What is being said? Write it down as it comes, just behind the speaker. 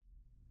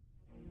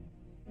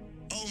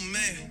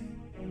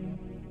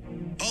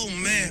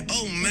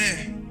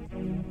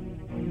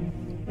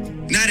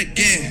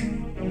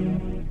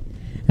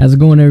How's it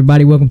going,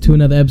 everybody? Welcome to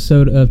another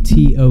episode of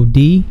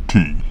T.O.D.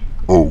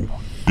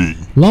 T.O.D.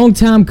 Long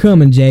time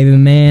coming,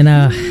 Javin, man.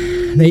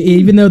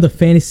 Even though the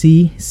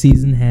fantasy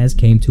season has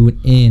came to an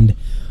end,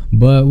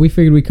 but we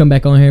figured we'd come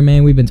back on here,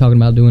 man. We've been talking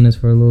about doing this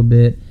for a little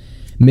bit.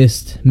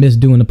 Missed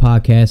doing the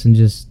podcast and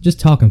just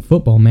talking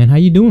football, man. How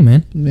you doing,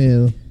 man?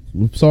 Man,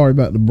 I'm sorry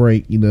about the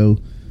break. You know,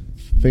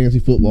 fantasy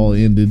football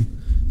ended,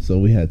 so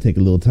we had to take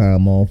a little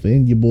time off,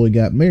 and your boy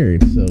got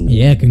married. So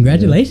yeah,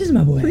 congratulations,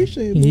 my boy.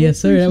 Appreciate it, boy. Yes,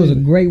 sir. Appreciate That was a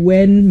great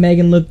wedding.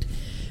 Megan looked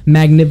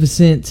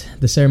magnificent.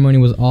 The ceremony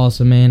was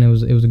awesome, man. It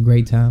was a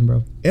great time,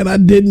 bro. And I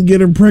didn't get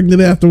her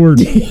pregnant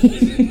afterwards.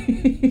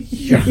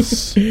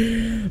 Yes.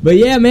 But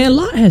yeah, man, a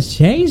lot has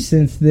changed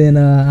since then.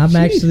 I've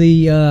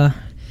actually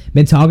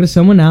been talking to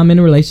someone now. I'm in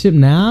a relationship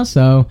now,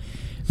 so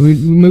we're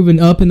moving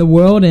up in the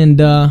world, and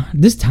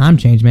this time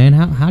change, man.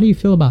 How do you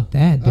feel about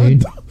that,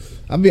 dude?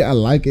 I mean, I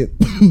like it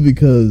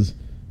because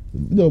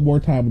more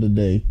time of the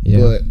day.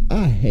 Yeah. But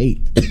I hate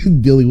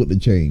dealing with the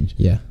change.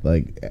 Yeah,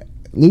 like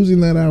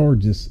losing that hour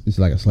it's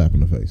like a slap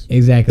in the face.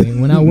 Exactly.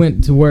 When I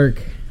went to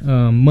work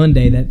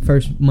Monday, that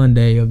first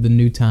Monday of the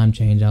new time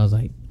change, I was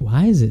like,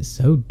 why is it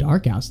so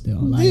dark out still?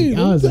 Like, Dude,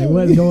 I was like,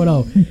 what's going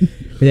on?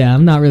 But yeah,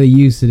 I'm not really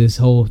used to this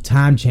whole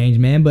time change,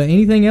 man. But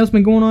anything else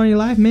been going on in your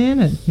life,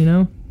 man?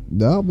 No,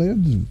 man,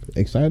 I'm just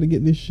excited to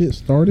get this shit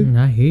started.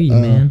 I hear you,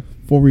 man.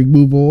 Before we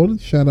move on,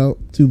 shout out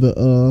to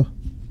the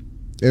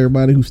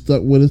everybody who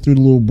stuck with us through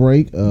the little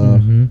break.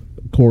 Of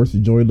course,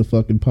 enjoying the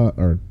fucking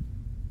or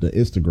the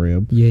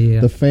Instagram.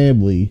 Yeah. The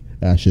family,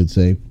 I should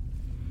say,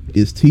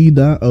 is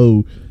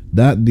T.O.D_podcast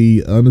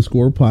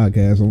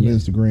on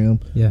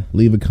Instagram. Yeah.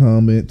 Leave a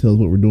comment, tell us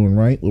what we're doing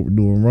right, what we're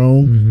doing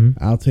wrong.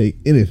 I'll take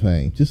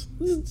anything. Just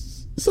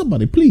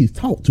somebody, please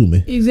talk to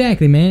me.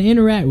 Exactly, man.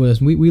 Interact with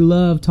us. We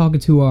love talking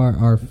to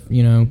our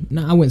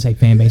I wouldn't say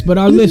fan base, but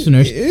our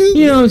listeners.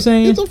 You know what I'm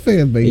saying? It's a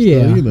fan base.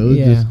 Yeah,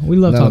 though, we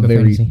love talking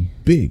fantasy.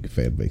 Big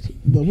fan base,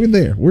 but we're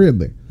there. We're in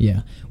there.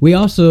 Yeah. We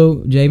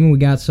also, Javin, we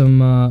got some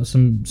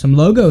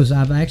logos.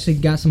 I've actually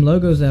got some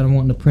logos that I'm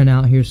wanting to print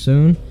out here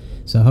soon.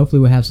 So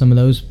hopefully we'll have some of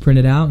those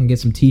printed out and get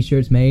some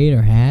T-shirts made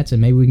or hats,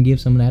 and maybe we can give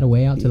some of that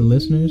away out to the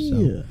listeners.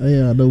 So.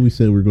 Yeah. I know we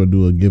said we were going to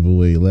do a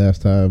giveaway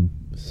last time.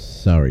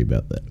 Sorry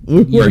about that.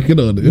 We're working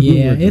on it.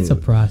 Yeah, it's a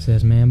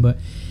process, man. But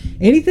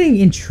anything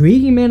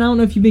intriguing, man? I don't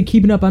know if you've been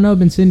keeping up. I know I've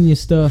been sending you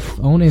stuff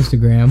on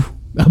Instagram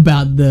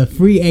about the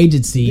free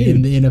agency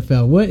in the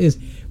NFL. What is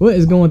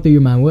going through your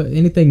mind?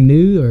 Anything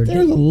new? Or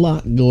there's a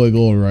lot going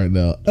on right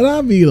now, and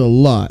I mean a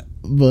lot.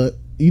 But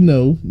you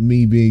know,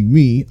 me being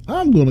me,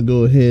 I'm going to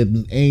go ahead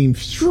and aim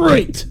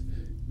straight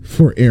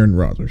for Aaron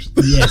Rodgers.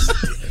 Yes.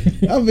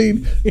 I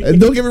mean,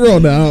 don't get me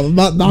wrong now. I'm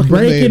not knocking the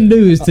man. Breaking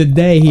news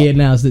today, he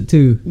announced it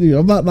too. Yeah,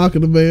 I'm not knocking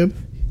the man.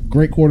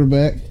 Great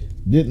quarterback.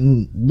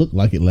 Didn't look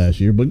like it last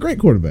year, but great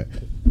quarterback.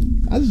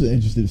 I'm just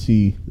interested to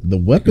see the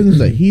weapons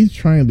that he's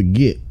trying to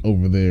get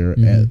over there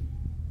at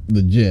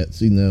the Jets.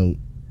 You know,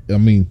 I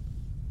mean,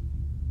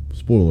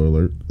 spoiler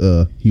alert,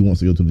 he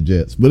wants to go to the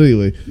Jets. But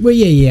anyway. Well,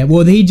 yeah.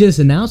 Well, he just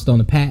announced on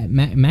the Pat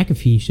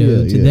McAfee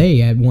show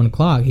today at 1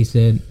 o'clock. He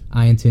said,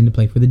 I intend to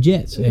play for the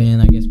Jets.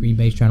 And I guess Green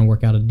Bay's trying to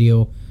work out a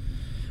deal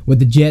with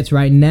the Jets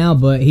right now.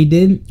 But he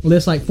did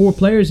list like 4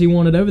 players he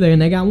wanted over there,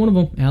 and they got one of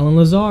them, Alan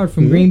Lazard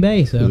from Green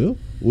Bay. So,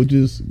 which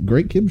is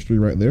great chemistry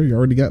right there. You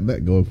already got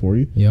that going for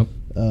you. Yep.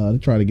 To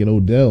try to get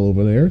Odell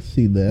over there.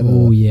 See that.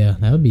 Oh, yeah.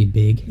 That would be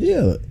big.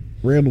 Yeah.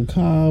 Randall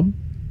Cobb.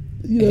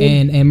 You know,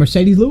 and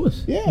Mercedes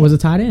Lewis was a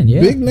tight end. Yeah,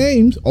 big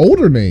names,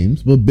 older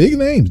names, but big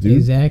names, dude.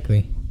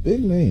 Exactly,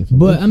 big names.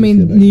 But I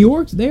mean, New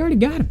York, they already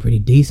got a pretty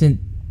decent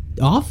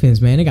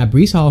offense, man. They got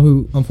Breece Hall,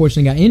 who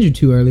unfortunately got injured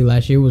too early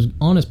last year, was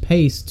on his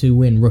pace to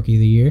win Rookie of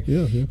the Year.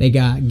 Yeah. They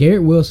got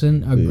Garrett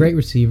Wilson, a great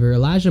receiver,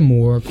 Elijah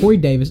Moore, Corey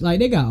Davis. Like,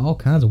 they got all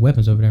kinds of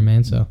weapons over there,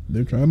 man. So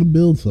they're trying to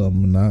build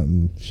something,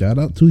 and shout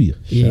out to you.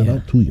 Shout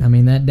out to you. I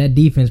mean, that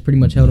defense pretty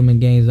much held them in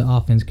games the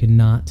offense could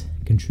not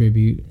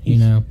contribute. You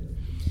know.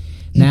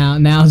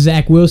 Now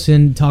Zach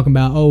Wilson talking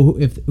about,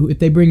 if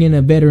they bring in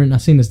a veteran, I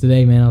seen this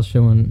today, man. I was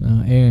showing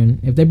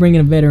Aaron. If they bring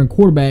in a veteran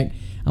quarterback,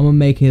 I'm gonna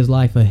make his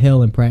life a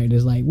hell in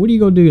practice. Like, what are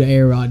you gonna do to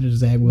Aaron Rodgers,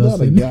 Zach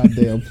Wilson? Not a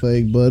goddamn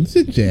thing, bud.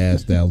 Sit your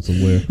ass down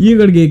somewhere. You're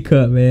gonna get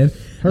cut, man.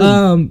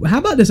 How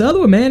about this other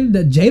one, man?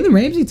 Jalen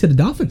Ramsey to the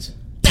Dolphins.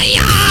 Damn!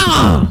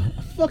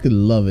 I fucking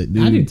love it,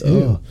 dude. I do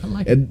too. I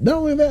like it. And not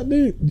only that,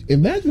 dude,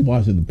 imagine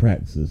watching the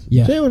practices.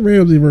 Yeah. Jalen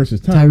Ramsey versus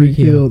Tyreek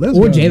Hill.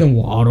 Or Jalen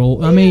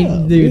Waddle. I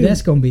mean, dude,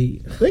 that's going to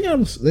be...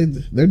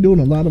 They're doing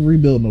a lot of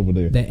rebuilding over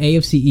there. The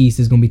AFC East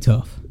is going to be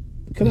tough.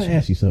 Can I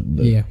ask you something,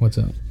 though? Yeah, what's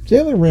up?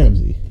 Jalen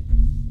Ramsey.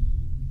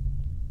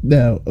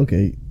 Now,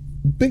 okay,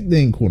 big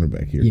name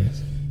cornerback here.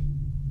 Yes.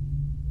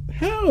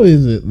 How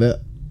is it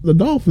that the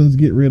Dolphins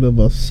get rid of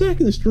a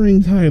second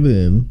string tight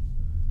end?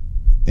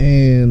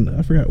 And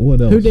I forgot what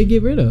else. Who'd they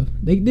get rid of?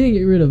 They didn't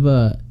get rid of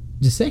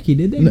Gesicki,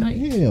 did they?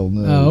 Hell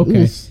no. Oh,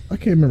 okay. I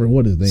can't remember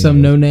what his name was.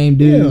 Some no-name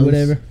dude or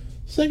whatever.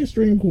 Second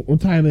string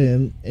tight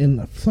end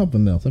and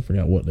something else. I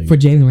forgot what they For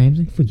Jalen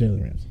Ramsey? For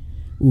Jalen Ramsey.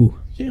 Ooh.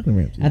 Jalen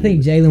Ramsey. I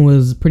think Jalen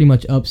was pretty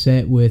much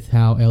upset with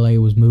how LA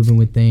was moving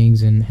with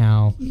things and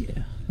how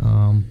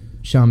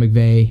Sean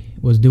McVay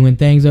was doing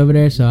things over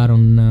there, so I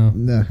don't know.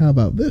 Now, how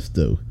about this,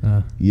 though?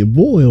 Your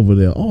boy over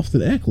there,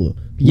 Austin Eckler,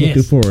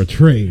 looking for a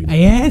trade.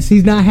 Yes,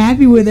 he's not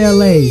happy with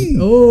L.A.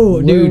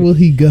 Oh, Where dude. will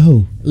he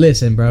go?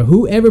 Listen, bro,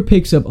 whoever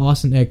picks up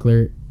Austin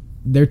Eckler,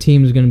 their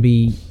team is going to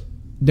be...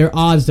 Their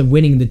odds of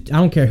winning I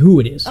don't care who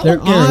it is. Their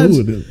odds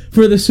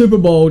for the Super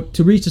Bowl,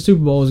 to reach the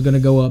Super Bowl, is going to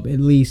go up at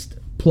least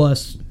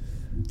plus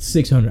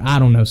 600. I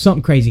don't know.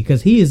 Something crazy,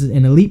 because he is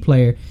an elite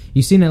player.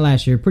 You've seen that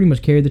last year. Pretty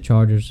much carried the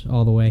Chargers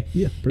all the way.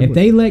 Yeah, if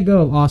they let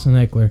go of Austin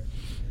Eckler,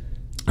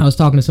 I was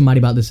talking to somebody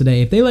about this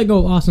today. If they let go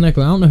of Austin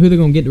Eckler, I don't know who they're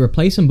going to get to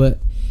replace him,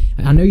 but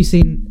I know you've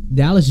seen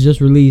Dallas just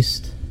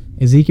released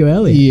Ezekiel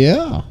Elliott.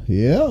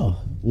 Yeah.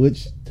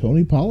 Which,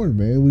 Tony Pollard,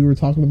 man, we were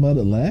talking about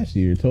it last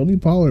year. Tony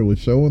Pollard was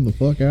showing the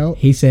fuck out.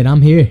 He said,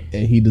 I'm here.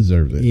 And he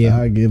deserves it. Yeah.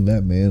 I give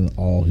that man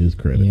all his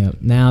credit. Yeah.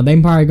 Now,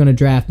 they're probably going to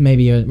draft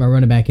maybe a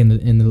running back in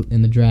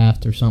the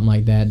draft or something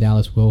like that.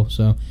 Dallas will.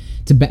 So,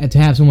 to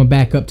have someone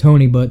back up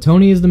Tony. But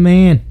Tony is the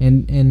man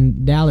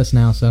in Dallas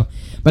now. So,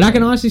 but I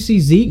can honestly see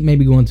Zeke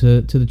maybe going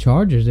to the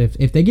Chargers.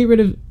 If they get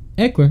rid of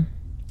Eckler,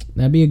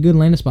 that'd be a good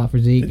landing spot for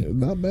Zeke.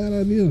 Not a bad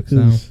idea,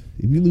 because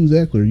if you lose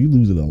Eckler, you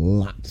lose it a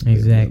lot.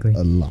 Exactly.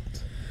 A lot.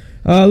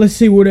 Let's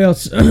see what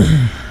else.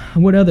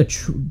 What other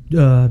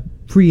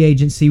free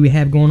agency we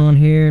have going on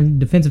here?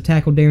 Defensive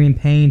tackle Darian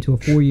Payne to a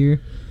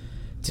 4-year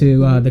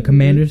to the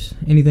Commanders.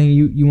 Anything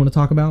you want to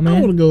talk about, man? I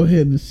want to go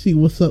ahead and see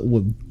what's up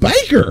with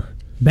Baker.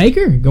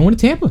 Baker going to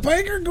Tampa.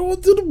 Baker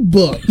going to the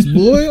Bucks,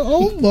 boy.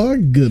 Oh, my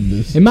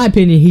goodness. In my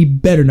opinion, he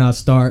better not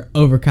start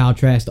over Kyle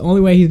Trask. The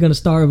only way he's going to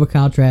start over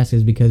Kyle Trask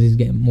is because he's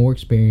getting more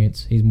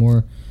experience. He's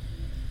more,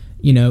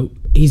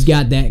 he's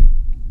got that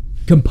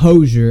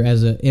composure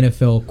as an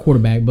NFL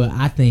quarterback, but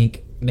I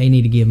think they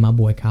need to give my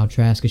boy Kyle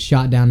Trask a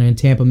shot down there in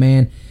Tampa,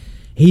 man.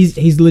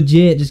 He's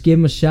legit. Just give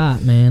him a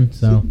shot, man.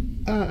 So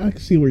I can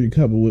see where you're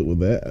coming with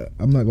that.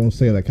 I'm not going to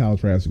say that Kyle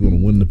Trask is going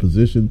to win the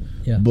position,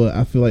 but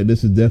I feel like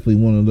this is definitely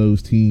one of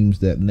those teams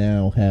that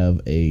now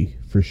have a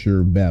for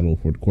sure battle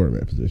for the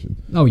quarterback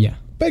position. Oh yeah,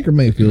 Baker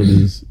Mayfield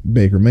is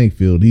Baker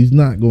Mayfield. He's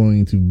not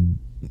going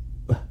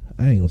to.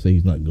 I ain't gonna say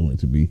he's not going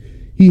to be.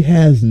 He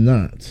has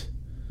not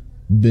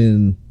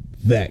been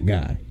that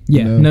guy.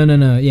 Yeah,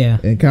 no, yeah.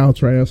 And Kyle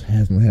Trask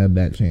hasn't had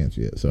that chance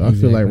yet. So I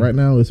feel like right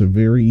now it's a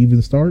very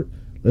even start.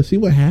 Let's see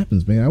what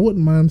happens, man. I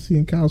wouldn't mind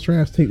seeing Kyle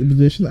Trask take the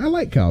position. I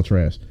like Kyle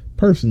Trask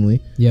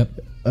personally. Yep.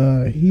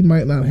 He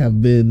might not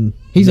have been.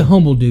 He's a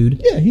humble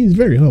dude. Yeah, he's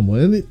very humble,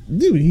 and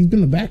he's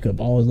been a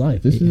backup all his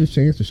life. This is his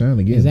chance to shine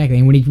again. Exactly.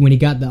 And when he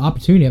got the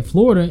opportunity at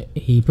Florida,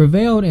 he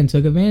prevailed and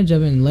took advantage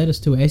of it and led us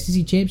to an SEC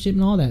championship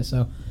and all that.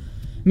 So,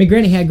 I mean,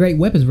 granted, he had great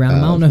weapons around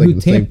him. I don't know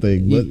who Tampa. Same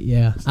thing, but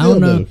I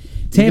don't know.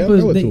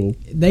 Tampa,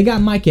 they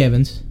got Mike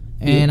Evans,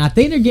 and I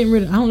think they're getting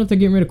rid of. I don't know if they're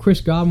getting rid of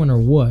Chris Godwin or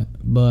what,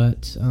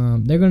 but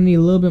they're going to need a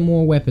little bit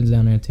more weapons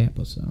down there in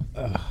Tampa. So,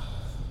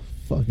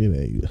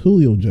 fucking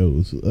Julio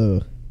Jones.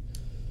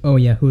 Oh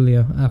yeah,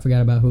 Julio. I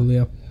forgot about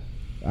Julio.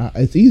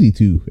 It's easy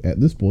to at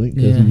this point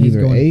because he's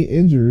either A,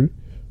 injured,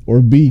 or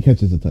B,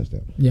 catches a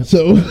touchdown. Yep.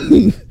 So,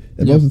 most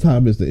of the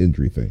time it's the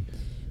injury thing.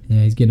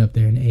 Yeah, he's getting up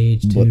there in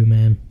age too,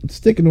 man.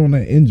 Sticking on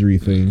that injury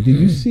thing, did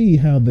you see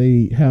how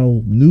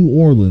New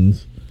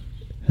Orleans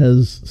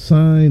has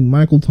signed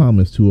Michael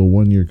Thomas to a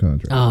 1-year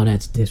contract? Oh,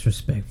 that's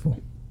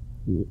disrespectful.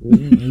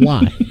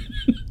 Why?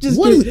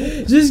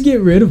 just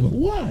get rid of him.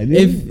 Why?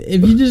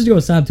 If you just go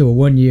sign to a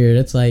 1 year,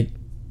 that's like,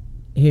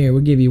 here,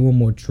 we'll give you one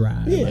more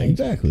try. Yeah, like,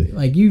 exactly.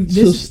 Like you,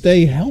 so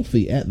stay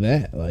healthy at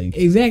that. Like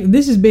exactly.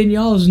 This has been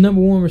y'all's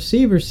number one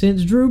receiver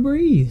since Drew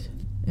Brees,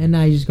 and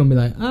now you're just gonna be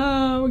like,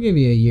 we'll give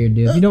you a year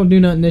deal. If you don't do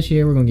nothing this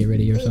year, we're gonna get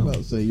rid of you or something. I was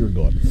about to say you're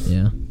gone.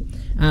 Yeah.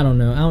 I don't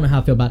know how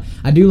I feel about it.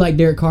 I do like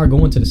Derek Carr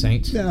going to the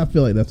Saints. Yeah, I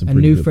feel like that's a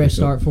new fresh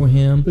start for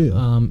him.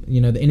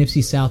 Yeah. The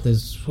NFC South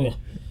is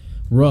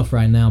rough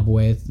right now,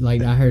 boy. It's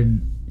like I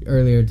heard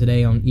earlier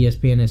today on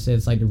ESPN, it said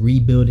it's like the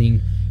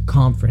rebuilding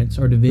conference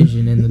or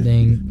division in the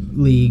dang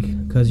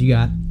league, because you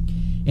got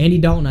Andy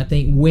Dalton, I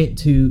think, went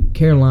to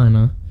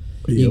Carolina.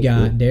 You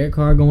got Derek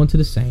Carr going to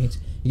the Saints.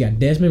 You got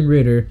Desmond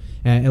Ritter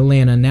at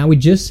Atlanta. Now we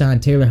just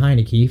signed Taylor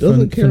Heineke.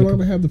 Doesn't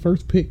Carolina have the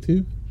first pick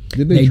too?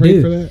 Did they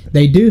trade for that?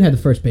 They do have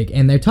the first pick,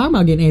 and they're talking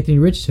about getting Anthony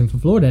Richardson from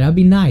Florida. That'd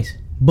be nice,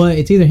 but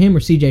it's either him or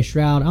C.J.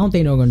 Stroud. I don't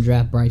think they're going to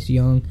draft Bryce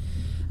Young.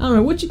 I don't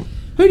know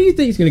who do you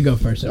think is going to go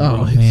first?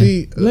 Man?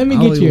 See, let me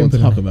get you to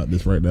talk about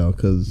this right now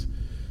because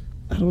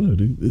I don't know,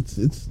 dude.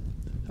 It's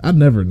I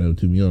never know,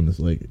 to be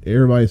honest. Like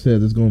everybody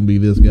says it's going to be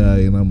this guy,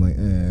 and I'm like,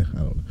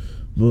 I don't know.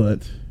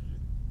 But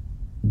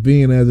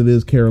being as it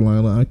is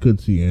Carolina, I could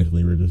see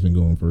Anthony Richardson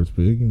going first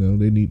pick.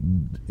 They need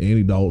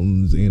Andy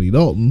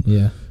Dalton.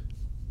 Yeah.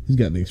 He's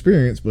got the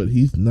experience, but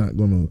he's not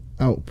going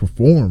to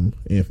outperform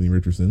Anthony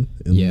Richardson.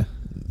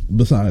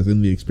 Besides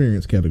in the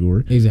experience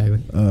category.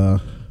 Exactly.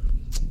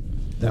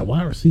 That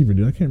wide receiver,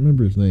 dude, I can't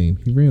remember his name.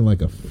 He ran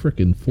like a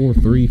freaking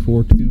 4.3,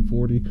 4.2,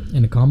 40.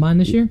 In the combine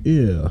this year?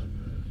 Yeah.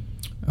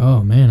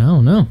 Oh, man, I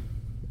don't know.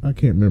 I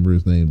can't remember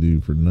his name,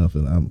 dude, for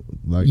nothing. I'm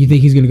like, you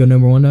think he's going to go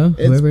number one, though?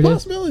 It's a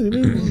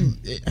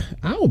possibility.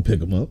 I would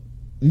pick him up.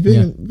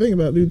 Think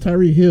about dude,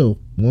 Tyreek Hill,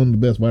 one of the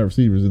best wide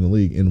receivers in the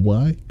league, and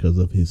why? Because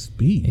of his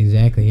speed.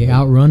 Exactly, he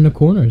outrun the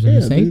corners and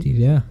the safeties.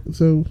 Dude. Yeah.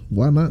 So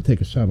why not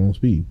take a shot on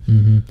speed?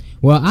 Mm-hmm.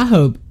 Well, I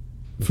hope,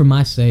 for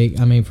my sake,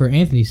 for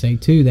Anthony's sake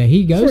too, that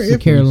he goes to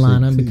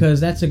Carolina because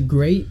that's a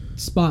great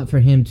spot for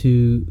him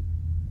to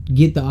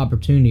get the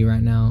opportunity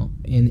right now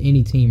in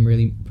any team,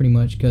 really, pretty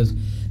much, because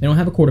they don't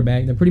have a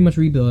quarterback. They're pretty much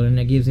rebuilding, and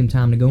that gives him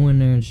time to go in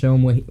there and show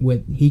him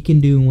what he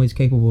can do and what he's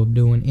capable of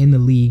doing in the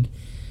league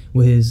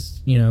with his,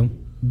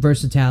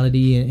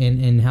 versatility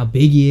and how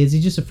big he is.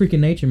 He's just a freaking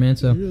nature, man.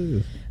 So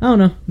I don't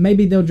know.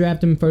 Maybe they'll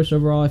draft him first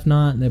overall. If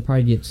not, they'll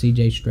probably get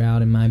C.J.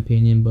 Stroud, in my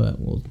opinion. But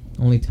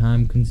only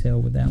time can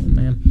tell with that one,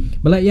 man.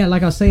 But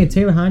like I was saying,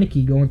 Taylor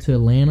Heineke going to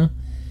Atlanta.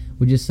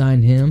 We just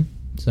signed him.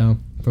 So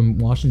from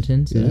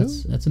Washington. So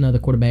that's another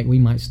quarterback we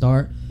might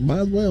start. Might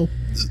as well.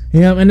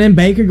 Yeah, and then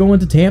Baker going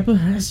to Tampa.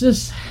 That's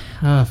just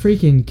a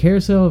freaking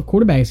carousel of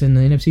quarterbacks in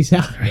the NFC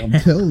South. Right I'm now.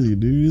 telling you,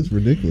 dude, it's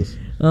ridiculous.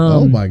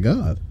 Oh my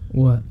God.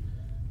 What?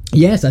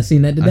 Yes, I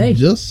seen that today. I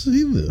just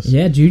seen this.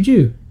 Yeah,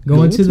 Juju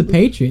going to the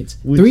Patriots.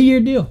 3-year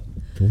deal.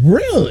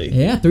 Really?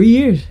 Yeah, 3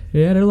 years.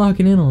 Yeah, they're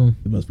locking in on him.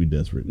 They must be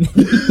desperate.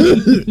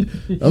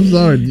 I'm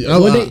sorry.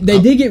 Well,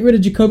 they did get rid of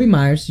Jacoby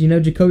Myers.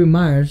 Jacoby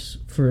Myers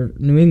for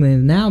New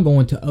England now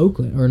going to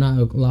Oakland, or not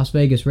Oakland, Las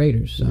Vegas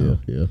Raiders. So.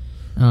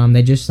 Yeah.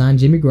 They just signed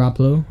Jimmy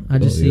Garoppolo. I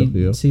just seen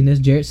this.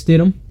 Jarrett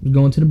Stidham is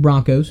going to the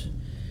Broncos.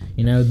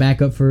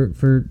 Backup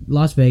for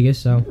Las Vegas.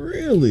 So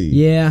really,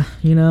 yeah,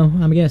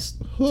 I guess.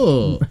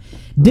 Huh.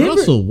 Denver,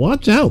 Russell,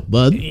 watch out,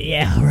 bud.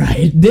 Yeah,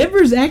 right.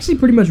 Denver's actually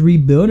pretty much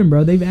rebuilding,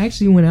 bro. They've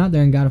actually went out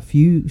there and got a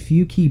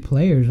few key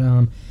players,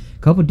 a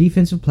couple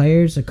defensive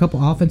players, a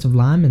couple offensive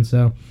linemen.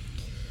 So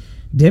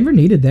Denver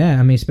needed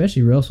that.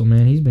 especially Russell,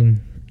 man. He's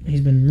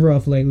been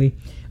rough lately.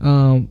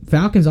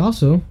 Falcons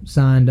also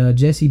signed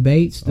Jesse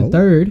Bates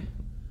III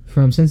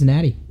from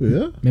Cincinnati.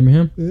 Yeah, remember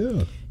him?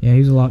 Yeah, he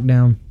was a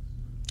lockdown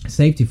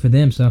safety for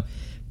them. So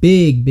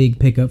big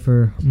pickup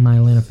for my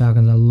Atlanta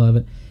Falcons. I love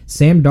it.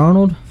 Sam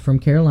Darnold from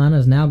Carolina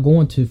is now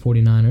going to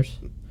 49ers.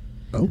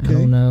 Okay. I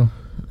don't know.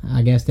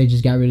 I guess they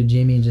just got rid of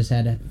Jimmy and just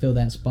had to fill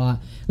that spot.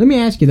 Let me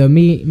ask you, though.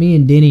 Me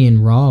and Denny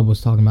and Rob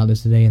was talking about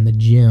this today in the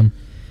gym.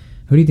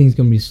 Who do you think is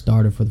going to be the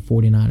starter for the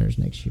 49ers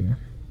next year?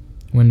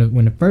 When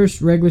the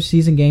first regular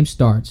season game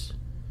starts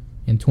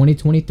in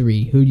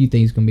 2023, who do you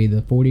think is going to be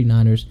the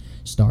 49ers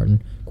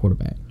starting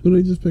quarterback? Who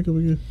did they just pick up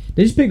again?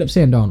 They just picked up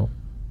Sam Darnold.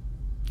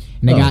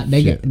 And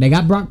they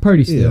got Brock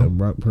Purdy still. Yeah,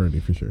 Brock Purdy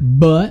for sure.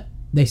 But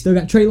they still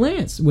got Trey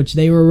Lance, which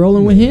they were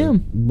rolling with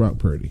him. Brock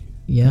Purdy.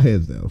 Yeah.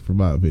 Hands down, for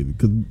my opinion.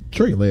 Because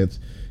Trey Lance,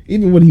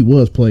 even when he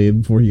was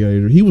playing before he got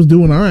injured, he was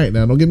doing all right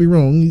now. Don't get me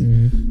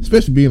wrong.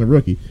 Especially being a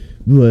rookie.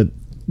 But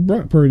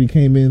Brock Purdy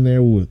came in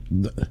there with...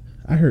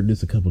 I heard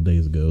this a couple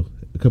weeks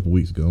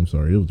ago. I'm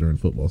sorry. It was during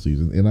football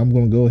season. And I'm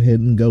going to go ahead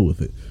and go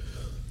with it.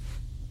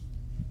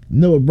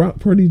 Know what Brock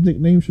Purdy's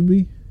nickname should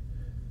be?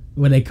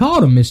 Well, they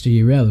called him Mr.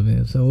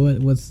 Irrelevant, so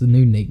what's the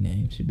new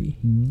nickname should be?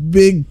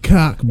 Big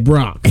Cock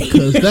Brock,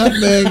 because that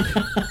man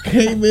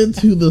came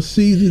into the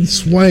season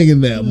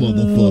swinging that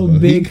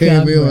motherfucker. He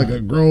came in like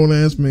a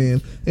grown-ass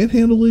man and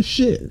handled his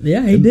shit.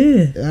 Yeah, he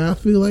did. I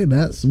feel like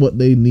that's what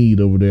they need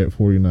over there at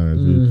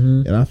 49ers.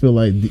 Dude. And I feel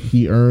like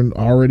he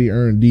already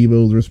earned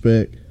Debo's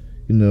respect.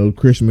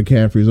 Christian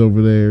McCaffrey's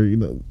over there.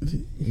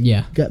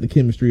 Yeah, got the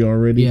chemistry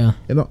already. Yeah,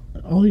 and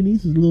all he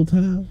needs is a little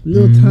time.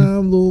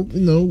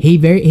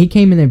 He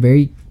came in there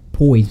very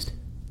poised.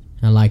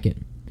 I like it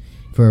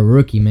for a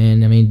rookie,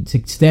 man.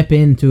 To step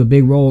into a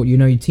big role,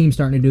 your team's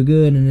starting to do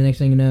good, and the next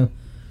thing you know,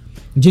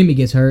 Jimmy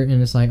gets hurt,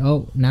 and it's like,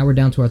 oh, now we're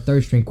down to our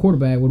third string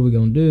quarterback. What are we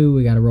gonna do?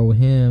 We got to roll with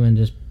him and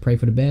just pray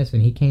for the best.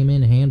 And he came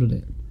in and handled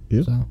it.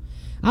 Yep. So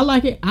I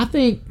like it. I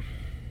think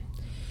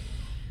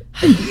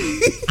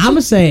I'm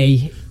gonna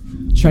say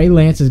Trey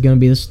Lance is going to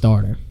be the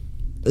starter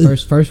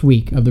first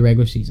week of the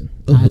regular season.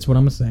 That's what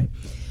I'm going to say.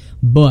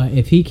 But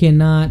if he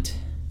cannot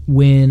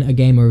win a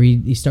game or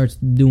he starts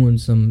doing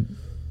some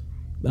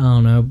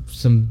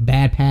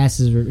bad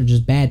passes or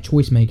just bad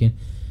choice making,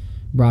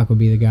 Brock will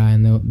be the guy,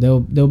 and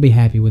they'll be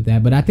happy with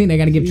that. But I think they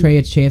got to give Trey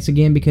a chance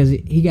again because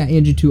he got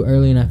injured too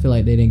early, and I feel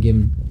like they didn't give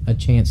him a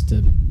chance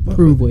to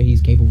prove what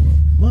he's capable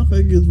of. My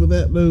thing is with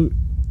that though,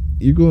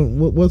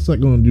 what's that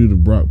going to do to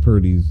Brock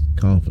Purdy's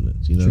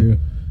confidence? True.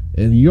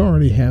 And you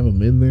already have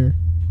him in there.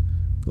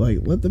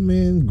 Like, let the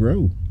man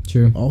grow.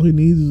 True. All he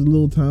needs is a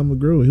little time to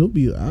grow. He's going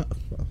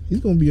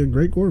to be a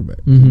great quarterback.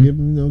 Give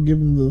him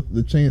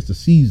the chance to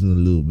season a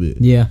little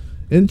bit. Yeah.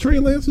 And Trey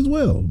Lance as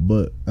well.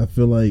 But I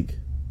feel like,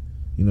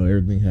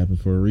 everything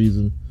happens for a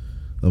reason.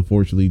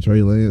 Unfortunately,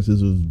 Trey Lance,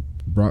 this was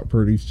Brock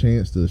Purdy's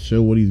chance to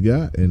show what he's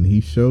got, and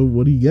he showed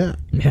what he got.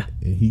 Yeah.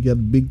 And he got a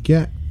big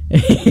cat.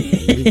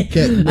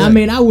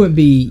 I wouldn't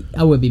be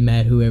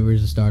mad whoever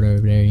is the starter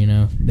over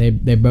there.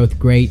 They're both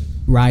great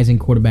rising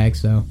quarterbacks,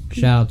 so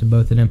shout out to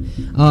both of them.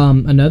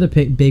 Another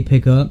big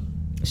pickup,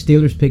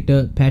 Steelers picked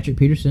up Patrick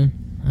Peterson.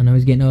 I know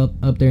he's getting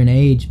up there in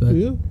age, but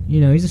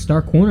he's a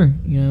star corner.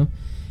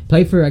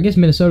 Played for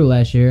Minnesota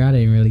last year. I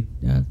didn't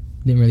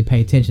really pay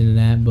attention to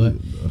that, but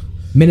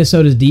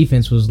Minnesota's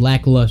defense was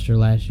lackluster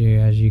last year,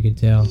 as you could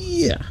tell.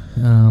 Yeah.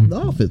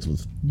 The offense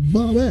was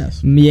bomb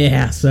ass.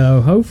 Yeah, so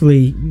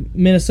hopefully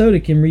Minnesota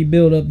can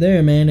rebuild up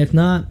there, man. If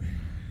not,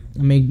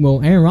 I mean,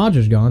 well, Aaron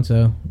Rodgers gone,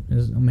 so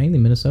it's mainly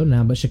Minnesota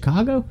now. But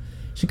Chicago's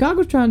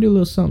trying to do a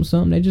little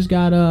something. They just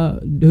got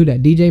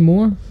DJ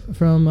Moore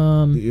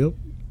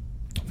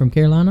from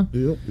Carolina.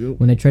 Yep.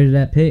 When they traded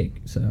that pick,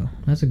 so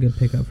that's a good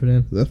pickup for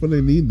them. That's what they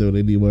need, though.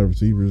 They need wide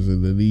receivers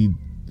and they need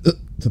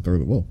to throw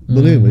the ball.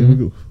 But anyway,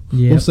 we'll go.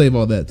 Yep. We'll save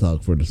all that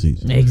talk for the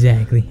season.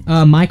 Exactly.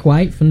 Mike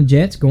White from the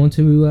Jets going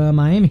to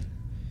Miami.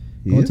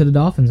 Going to the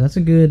Dolphins. That's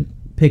a good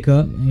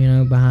pickup,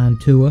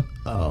 behind Tua.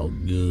 Oh,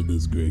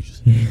 goodness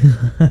gracious.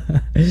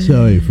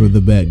 Sorry for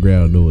the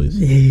background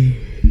noise.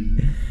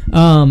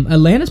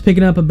 Atlanta's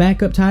picking up a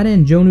backup tight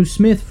end, Jonnu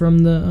Smith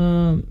from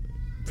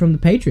the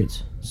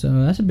Patriots.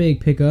 So that's a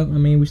big pickup. I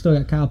mean, we still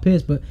got Kyle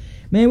Pitts, but,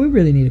 man, we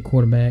really need a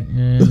quarterback.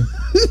 And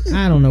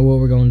I don't know what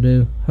we're going to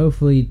do.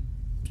 Hopefully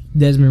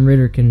Desmond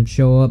Ridder can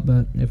show up,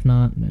 but if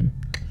not, then...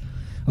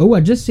 Oh, I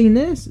just seen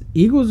this.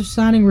 Eagles are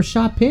signing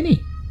Rashad Penny.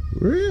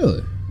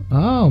 Really?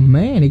 Oh,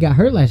 man. He got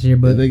hurt last year,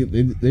 but...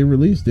 They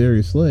released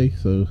Darius Slay,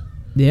 so...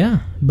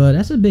 Yeah, but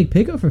that's a big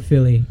pickup for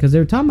Philly, because they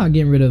were talking about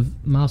getting rid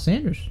of Miles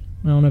Sanders.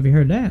 I don't know if you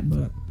heard that,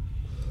 but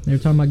they were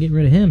talking about getting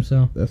rid of him,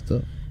 so... That's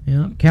tough.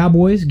 Yeah,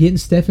 Cowboys getting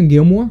Stephen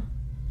Gilmore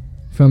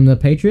from the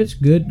Patriots.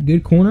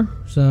 Good corner.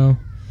 So,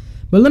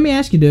 but let me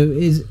ask you, though,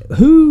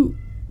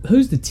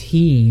 who's the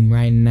team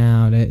right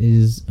now that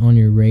is on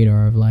your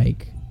radar of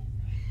like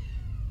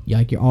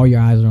all your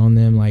eyes are on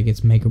them, like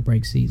it's make or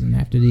break season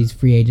after these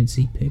free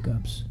agency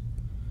pickups?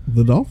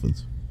 The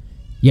Dolphins.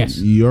 Yes.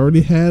 You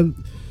already had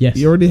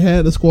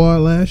the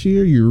squad last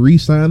year. You're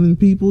re-signing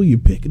people. You're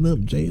picking up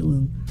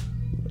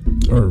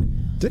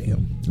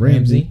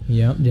Ramsey.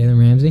 Yep, Jalen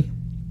Ramsey.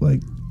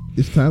 Like,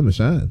 it's time to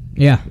shine.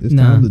 Yeah. It's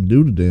time to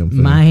do the damn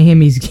thing.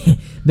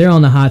 They're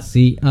on the hot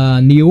seat.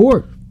 New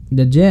York,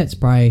 the Jets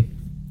probably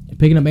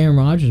picking up Aaron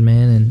Rodgers,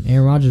 man, and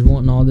Aaron Rodgers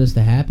wanting all this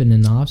to happen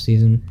in the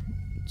offseason.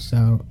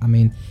 So, I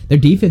mean, their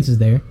defense is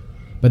there,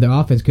 but their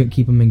offense couldn't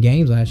keep them in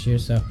games last year.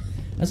 So,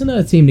 that's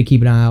another team to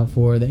keep an eye out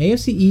for. The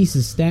AFC East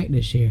is stacked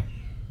this year.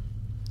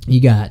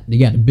 You got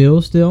the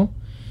Bills still.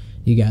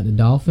 You got the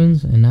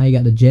Dolphins, and now you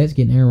got the Jets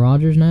getting Aaron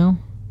Rodgers now.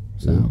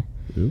 So,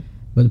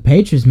 but the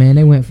Patriots, man,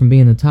 they went from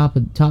being the top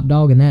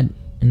dog in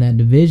that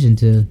division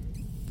to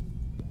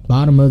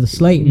bottom of the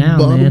slate now,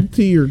 bottom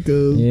tier,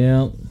 cuz.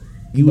 Yeah.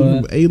 You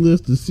went from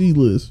A-list to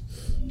C-list.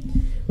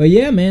 But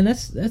yeah, man,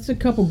 that's a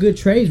couple good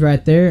trades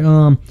right there.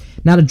 Now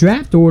the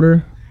draft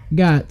order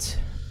got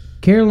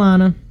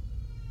Carolina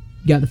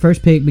got the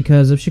first pick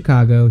because of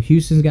Chicago.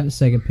 Houston's got the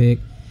second pick.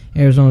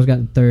 Arizona's got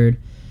the third.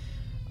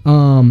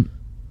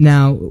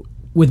 Now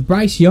with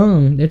Bryce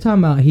Young, they're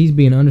talking about he's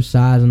being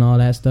undersized and all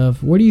that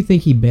stuff. Where do you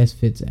think he best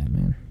fits at,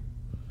 man?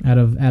 Out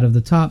of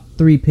the top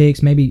three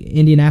picks, maybe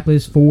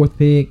Indianapolis fourth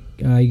pick.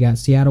 You got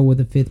Seattle with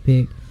the fifth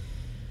pick.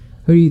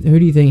 Who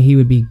do you think he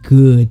would be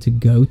good to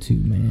go to,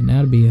 man?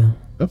 That'd be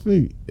I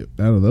think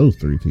out of those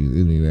three teams,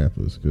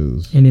 Indianapolis,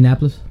 because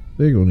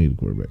they're gonna need a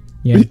quarterback.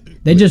 Yeah,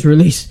 they just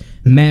released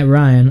Matt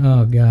Ryan.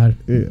 Oh God,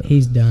 yeah,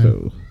 he's done.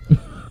 So,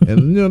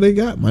 and they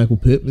got Michael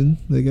Pittman.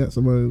 They got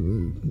somebody.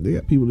 They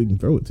got people they can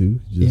throw it to.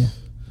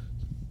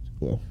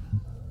 Well,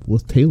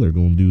 what's Taylor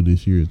gonna do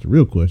this year is the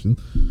real question.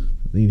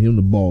 Need him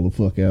to ball the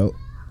fuck out.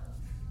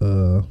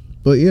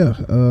 But yeah,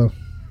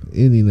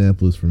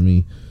 Indianapolis for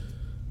me.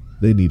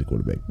 They need a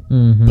quarterback.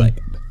 Mm-hmm.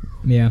 Bad.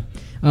 Yeah.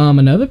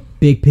 Another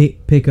big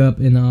pickup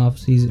in the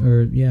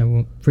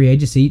offseason, free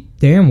agency,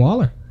 Darren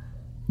Waller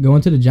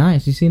going to the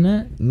Giants. You seen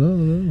that?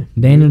 No.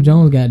 Daniel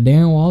Jones got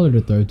Darren Waller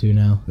to throw to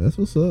now. That's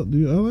what's up,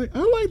 dude. I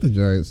like the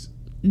Giants.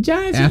 The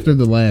Giants after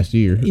the last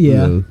year.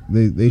 Yeah.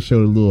 They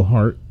showed a little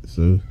heart.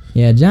 So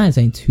yeah, Giants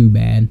ain't too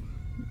bad.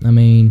 I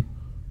mean,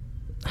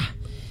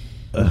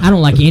 I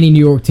don't like any New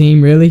York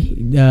team really.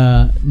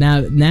 Now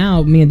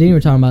me and Dean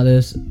were talking about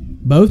this.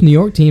 Both New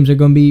York teams are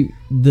going to be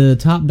the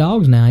top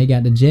dogs now. You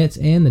got the Jets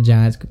and the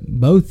Giants,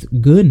 both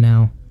good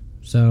now.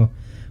 So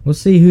we'll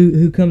see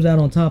who comes out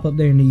on top up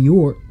there in New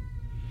York.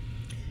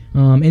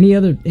 Any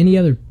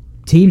other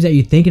teams that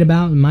you're thinking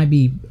about might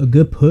be a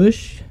good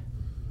push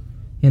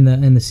in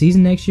the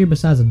season next year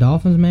besides the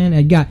Dolphins, man?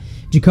 You got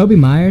Jacoby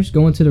Myers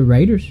going to the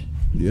Raiders.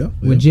 Yeah.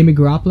 With Jimmy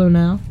Garoppolo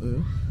now. Yeah.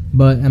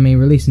 But I mean,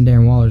 releasing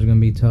Darren Waller is going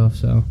to be tough.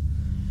 So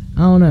I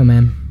don't know,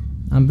 man.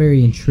 I'm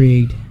very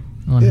intrigued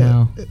on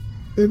how.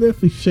 They're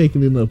definitely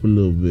shaking it up a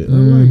little bit.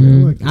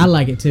 Mm-hmm. I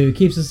like it too. It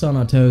keeps us on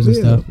our toes and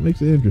stuff.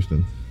 Makes it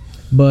interesting.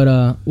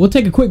 But we'll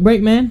take a quick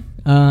break, man,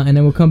 and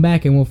then we'll come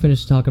back and we'll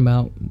finish talking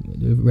about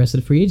the rest of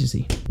the free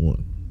agency.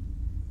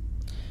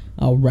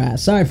 All right.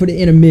 Sorry for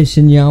the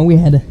intermission, y'all. We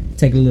had to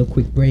take a little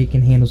quick break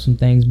and handle some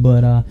things,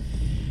 but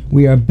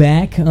we are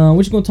back. We're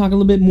just going to talk a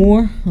little bit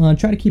more.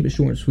 Try to keep it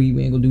short and sweet.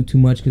 We ain't going to do too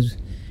much because,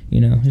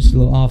 just a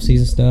little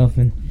off-season stuff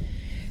and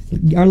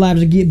our lives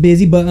will get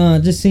busy, but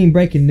just seeing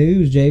breaking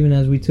news, Javin,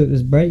 as we took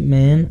this break,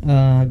 man.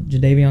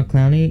 Jadeveon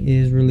Clowney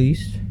is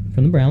released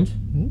from the Browns.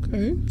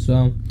 Okay.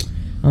 So,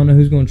 I don't know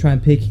who's going to try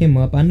and pick him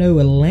up. I know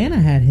Atlanta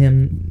had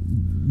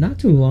him not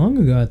too long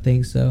ago, I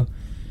think so.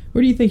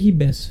 Where do you think he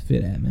best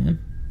fit at, man?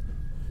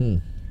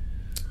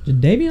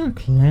 Jadeveon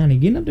Clowney,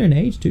 getting up there in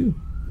age, too.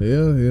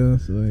 Yeah,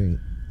 so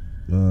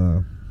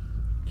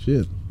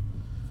shit.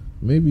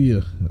 Maybe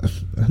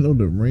I know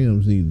the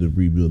Rams need to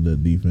rebuild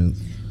that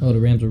defense. Oh, the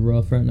Rams are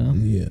rough right now.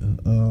 Yeah.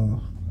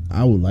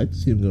 I would like to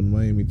see him go to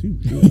Miami, too.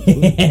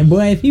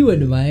 Boy, if he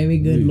went to Miami,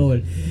 good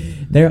Lord.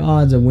 Their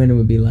odds of winning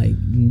would be like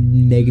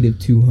negative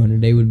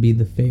 200. They would be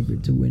the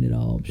favorite to win it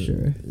all, I'm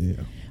sure.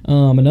 Yeah.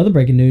 Another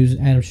breaking news,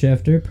 Adam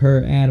Schefter,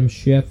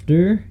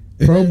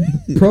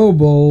 Pro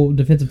Bowl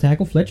defensive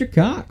tackle Fletcher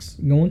Cox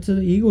going to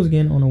the Eagles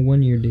again on a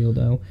 1-year deal,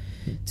 though.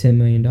 $10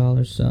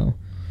 million. So,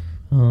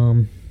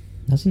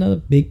 that's another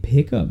big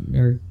pickup,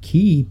 or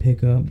key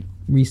pickup,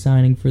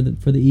 re-signing for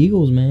the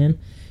Eagles, man.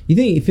 You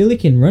think Philly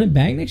can run it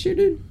back next year,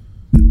 dude?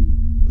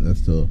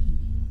 That's tough.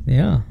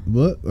 Yeah.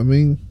 But, I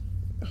mean,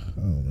 I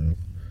don't know.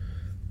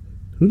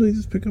 Who did they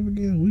just pick up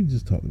again? We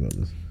just talked about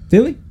this.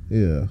 Philly?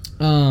 Yeah.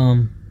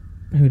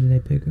 Who did they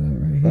pick up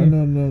right here?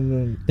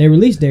 No. They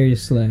released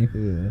Darius Slay,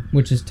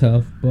 which is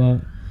tough, but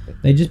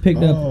they just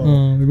picked up,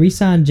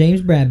 re-signed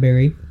James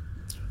Bradbury.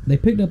 They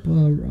picked up a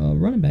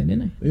running back,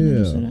 didn't they? Yeah.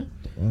 Did say that?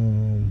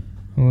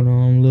 Hold on,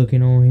 I'm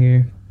looking on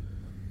here.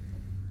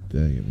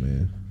 Dang it,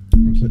 man.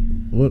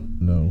 What?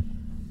 No.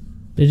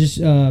 They just,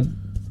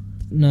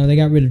 no, they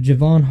got rid of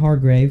Javon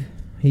Hargrave.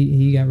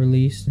 He got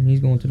released, and he's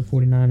going to the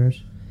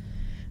 49ers.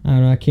 I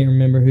don't know. I can't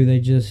remember who they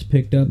just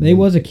picked up. They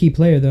was a key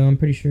player, though. I'm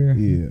pretty sure.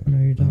 Yeah. I know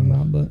who you're talking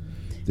about, but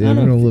they're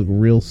going to look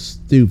real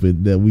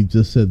stupid that we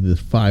just said this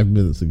 5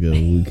 minutes ago.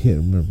 We can't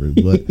remember it.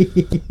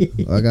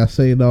 But like I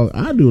say, dog,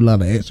 I do a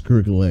lot of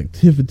extracurricular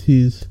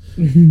activities,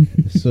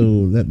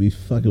 so that be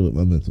fucking with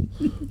my mental.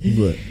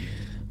 But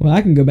well,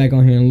 I can go back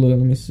on here and look. Let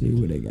me see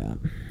what they got.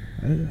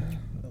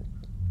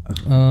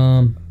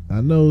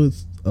 I know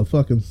it's a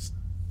fucking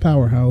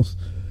powerhouse,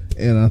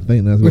 and I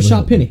think that's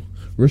Rashad Penny.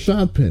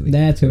 Rashad Penny.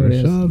 That's who it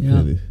is. Rashad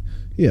Penny.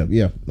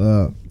 Yeah.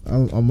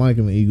 I'm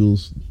liking the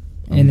Eagles.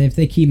 And if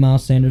they keep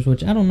Miles Sanders,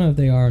 which I don't know if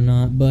they are or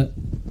not, but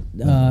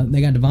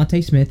they got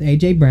Devontae Smith,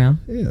 A.J. Brown.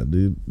 Yeah,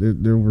 dude.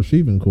 Their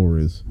receiving core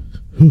is...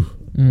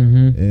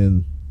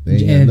 And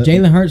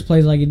Jalen Hurts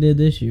plays like he did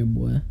this year,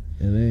 boy.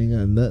 And they ain't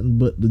got nothing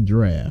but the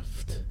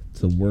draft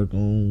to work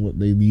on what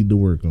they need to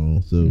work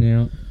on. So,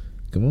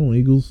 come on,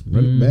 Eagles.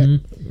 Run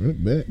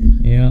it back.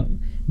 Yeah.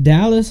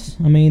 Dallas,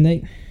 I mean,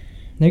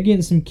 they're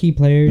getting some key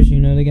players. You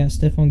know, they got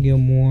Stephon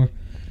Gilmore.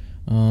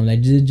 They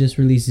did just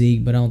release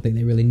Zeke, but I don't think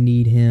they really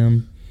need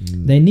him.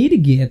 They need to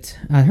get...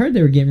 I heard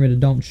they were getting rid of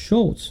Dalton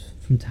Schultz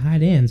from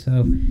tight end,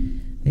 so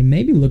they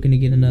may be looking to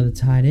get another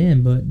tight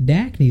end, but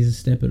Dak needs to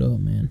step it up,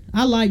 man.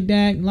 I like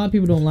Dak. A lot of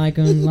people don't like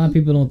him. A lot of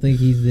people don't think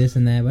he's this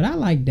and that, but I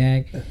like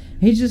Dak.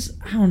 He's just...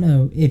 I don't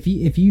know. If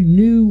you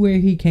knew where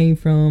he came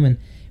from and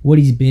what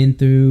he's been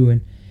through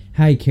and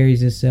how he carries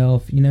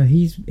himself, you know,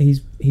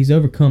 he's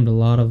overcome a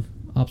lot of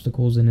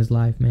obstacles in his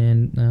life,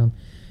 man,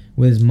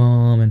 with his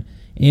mom and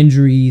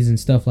injuries and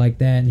stuff like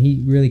that, and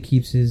he really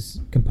keeps his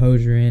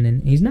composure in,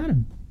 and he's not a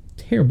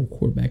terrible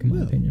quarterback in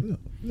my opinion.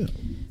 Yeah.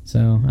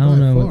 So I don't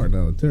know. By far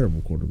not a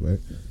terrible quarterback.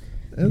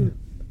 And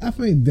I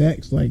think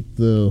Dak's like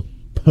the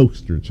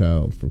poster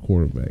child for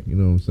quarterback. You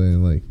know what I'm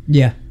saying? Like,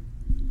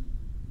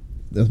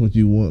 that's what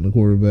you want in a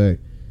quarterback.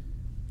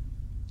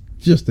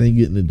 Just ain't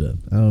getting it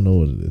done. I don't know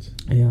what it is.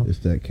 Yeah, it's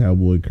that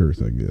cowboy curse,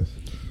 I guess.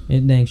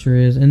 It dang sure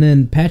is. And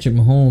then Patrick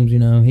Mahomes, you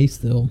know, he's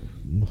still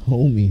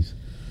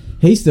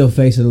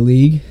face of the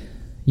league.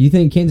 You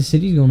think Kansas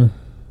City's gonna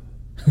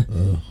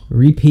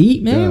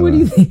repeat, man? God, what do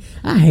you think?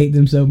 I hate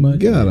them so much.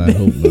 God, I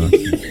hope not.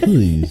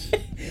 Please.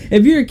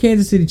 If you're a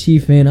Kansas City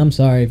Chief fan, I'm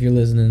sorry if you're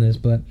listening to this,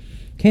 but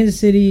Kansas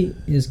City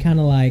is kind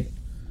of like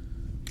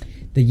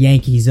the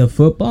Yankees of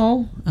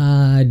football.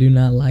 I do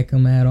not like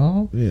them at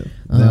all. Yeah.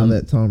 Now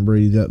that Tom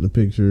Brady's out the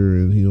picture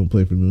and he don't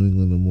play for New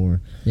England no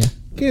more. Yeah.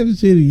 Kansas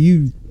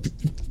City,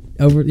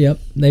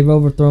 they've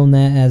overthrown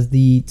that as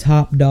the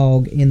top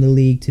dog in the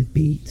league to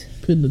beat.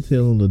 Pin the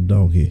tail on the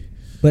donkey.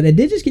 But they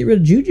did just get rid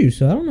of Juju,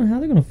 so I don't know how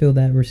they're going to fill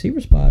that receiver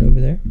spot over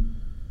there.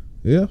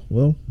 Yeah,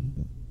 well.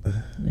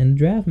 In the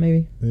draft,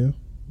 maybe. Yeah.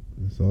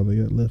 That's all they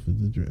got left is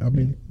the draft. I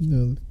mean, you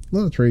know, a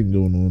lot of trading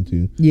going on,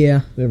 too.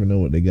 Yeah. Never know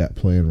what they got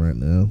planned right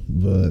now,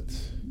 but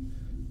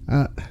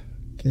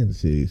Kansas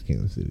City is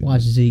Kansas City.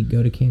 Watch Zeke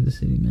go to Kansas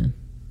City, man.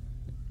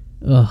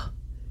 Ugh.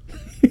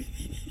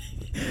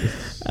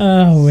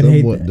 I would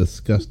hate that. Somewhat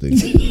disgusting.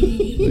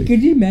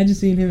 Could you imagine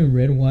seeing him in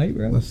red and white,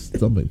 bro? My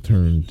stomach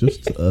turned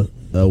just a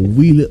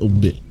wee little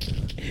bit.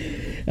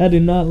 I do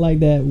not like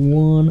that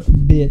one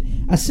bit.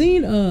 I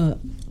seen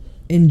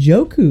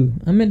Njoku.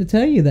 I meant to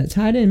tell you that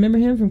tight end. Remember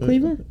him from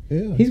Cleveland?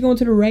 Yeah. He's going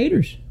to the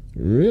Raiders.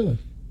 Really?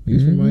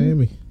 He's from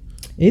Miami.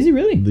 Is he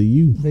really? The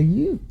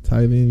U.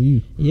 Tight end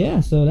U. Yeah,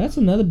 so that's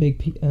another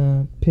big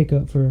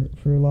pickup for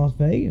Las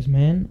Vegas,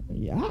 man.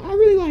 I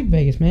really like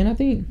Vegas, man. I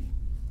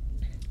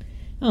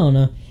don't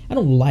know. I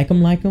don't like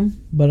them,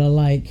 but I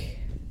like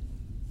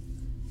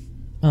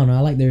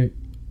their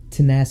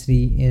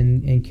tenacity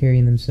in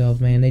carrying themselves,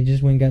 man. They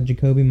just went and got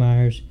Jacoby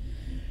Myers.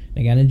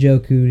 They got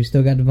Njoku. They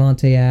still got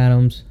Devontae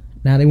Adams.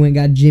 Now they went and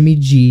got Jimmy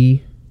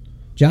G,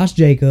 Josh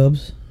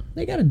Jacobs.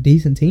 They got a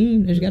decent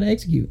team. They just got to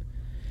execute.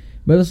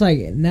 But it's like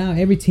now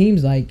every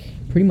team's like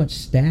pretty much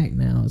stacked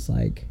now. It's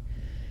like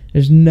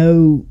there's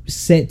no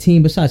set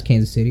team besides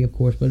Kansas City, of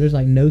course. But there's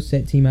like no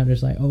set team out there.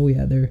 It's like, oh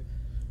yeah,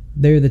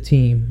 they're the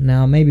team.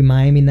 Now maybe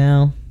Miami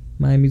now.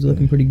 Miami's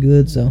looking pretty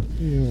good, so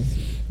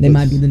they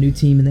might be the new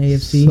team in the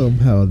AFC.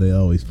 Somehow they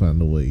always find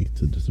a way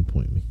to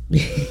disappoint me.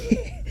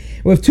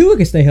 Well, if Tua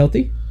can stay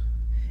healthy,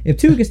 I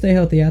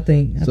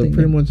think.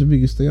 Pretty much if he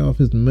can stay off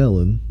his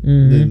melon,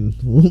 then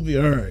we'll be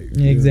all right.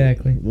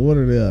 Exactly. But what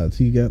are the odds?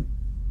 He got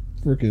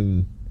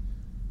freaking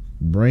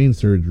brain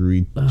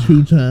surgery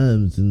 2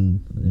 times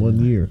in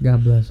 1 year.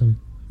 God bless him.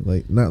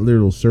 Like, not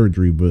literal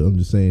surgery, but I'm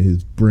just saying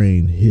his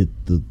brain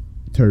hit the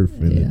turf.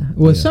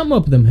 Something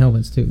up with them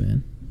helmets too,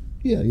 man.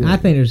 Yeah. I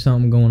think there's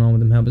something going on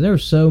with them helmets. There were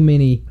so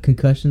many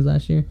concussions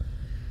last year.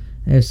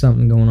 There's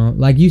something going on.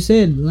 Like you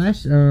said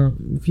last a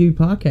few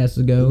podcasts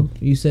ago,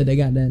 you said they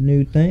got that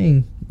new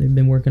thing they've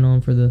been working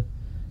on for their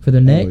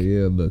neck. Oh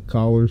yeah, the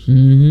collars.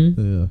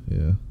 Mm-hmm.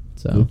 Yeah.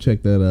 So go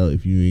check that out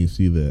if you ain't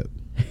see that,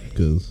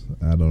 because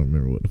I don't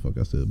remember what the fuck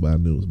I said, but I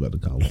knew it was about the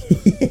collars.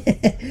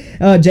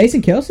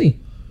 Jason Kelce,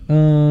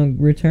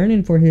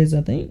 returning for his,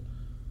 I think,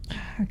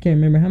 I can't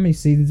remember how many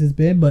seasons it's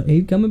been, but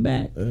he's coming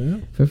back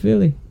for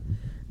Philly.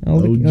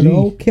 The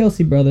old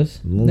Kelce brothers.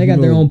 They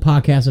got their own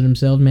podcast of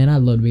themselves, man.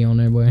 I'd love to be on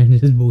there, boy, and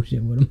just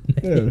bullshit with them.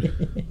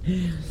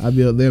 I'd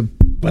be up there.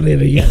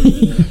 Yeah,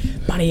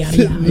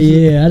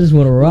 I just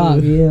want to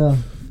rock. Yeah.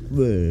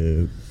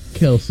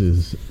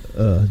 Kelce's,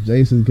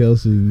 Jason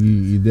Kelce,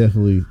 you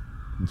definitely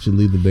should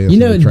lead the dance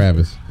with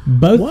Travis.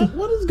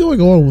 What is going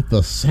on with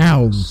the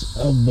sounds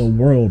of the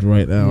world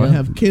right now? Yeah. I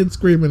have kids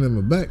screaming in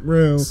the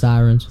background.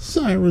 Sirens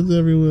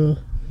everywhere.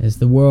 It's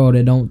the world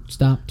that don't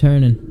stop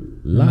turning.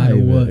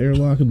 Live at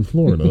Airlock in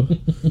Florida.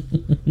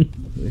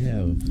 They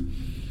have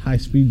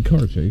high-speed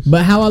car chase.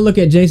 But how I look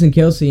at Jason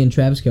Kelce and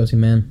Travis Kelce,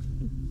 man.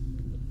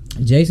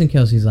 Jason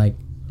Kelce's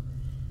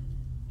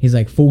he's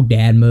like full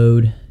dad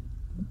mode.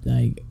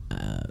 Like,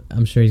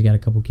 I'm sure he's got a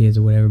couple kids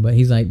or whatever, but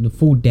he's like the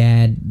full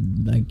dad.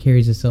 Like,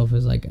 carries himself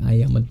as like,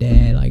 I am a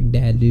dad, like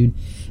dad dude.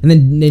 And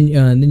then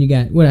you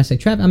got, what did I say?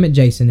 I meant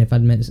Jason if I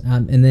meant,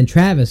 and then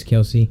Travis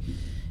Kelce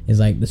is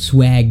like the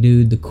swag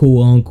dude, the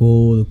cool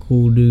uncle, the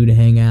cool dude to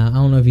hang out. I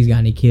don't know if he's got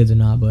any kids or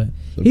not, but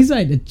he's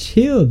like the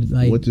chilled.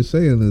 Like, what you're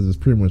saying is it's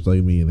pretty much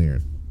like me and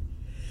Aaron.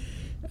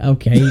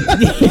 Okay.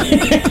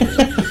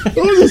 What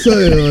was I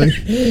saying? Like,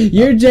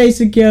 you're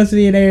Jason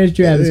Kelce and Aaron's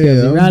Travis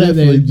Kelce. I'm right up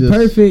there.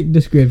 Perfect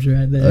description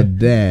right there. A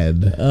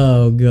dad.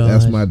 Oh, God.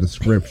 That's my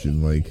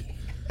description. Like,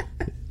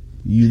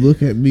 you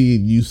look at me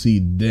and you see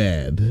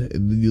dad.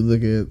 And then you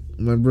look at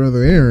my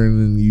brother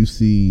Aaron and you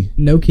see...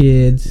 No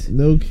kids.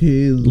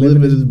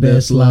 Living his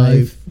best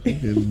life.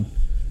 And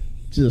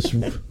just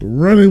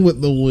running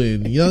with the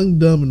wind. Young,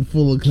 dumb, and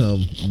full of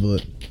cum.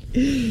 But...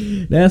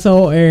 that's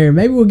all Aaron.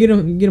 Maybe we'll get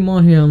him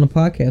on here on the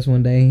podcast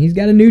one day. He's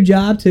got a new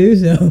job too,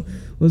 so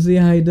we'll see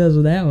how he does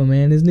with that one,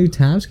 man. His new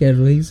time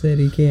schedule, he said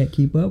he can't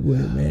keep up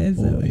with it, man.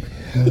 So.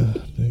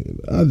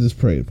 I just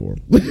prayed for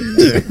him.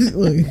 This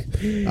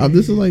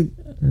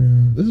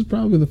is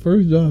probably the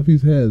first job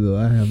he's had that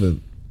I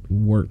haven't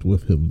worked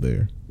with him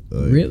there.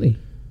 Really?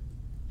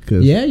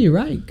 Yeah, you're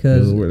right.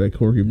 Cause where that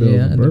Corky Bell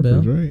in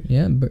Burford, right?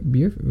 Yeah, what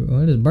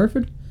is it,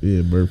 Burford?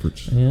 Yeah, Burford.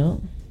 Yeah.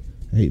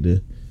 I hate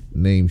to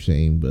name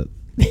shame, but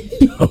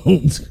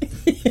don't.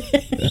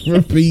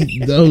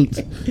 Repeat, don't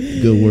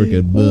go work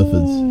at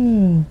Burford's.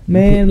 Oh,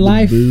 man,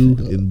 life. Boo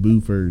and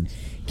Buford's.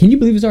 Can you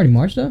believe it's already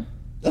March, though?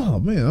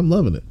 Oh, man, I'm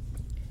loving it.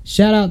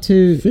 Shout out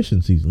to...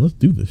 fishing season. Let's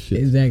do this shit.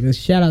 Exactly.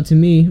 Shout out to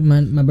me.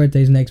 My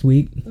birthday's next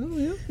week. Oh,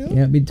 yeah.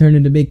 Yeah, be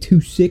turning to big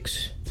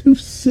 2-6.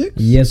 2-6?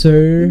 Yes,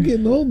 sir. You're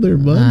getting old there,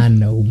 bud. I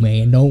know,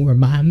 man. Don't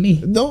remind me.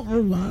 Don't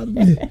remind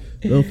me.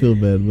 Don't feel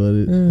bad,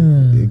 bud.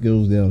 It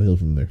goes downhill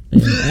from there.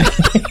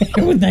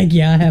 Well, thank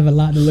you. I have a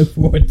lot to look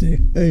forward to.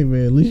 Hey,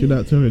 man, at least you're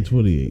not turning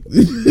 28.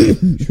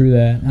 True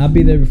that. I'll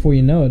be there before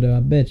you know it, though. I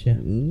bet you.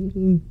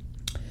 Mm-hmm.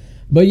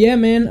 But, yeah,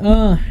 man,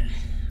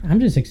 I'm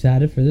just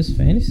excited for this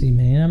fantasy,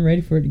 man. I'm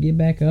ready for it to get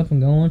back up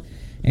and going.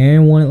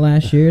 Aaron won it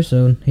last year,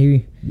 so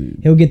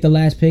he'll get the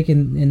last pick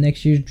in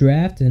next year's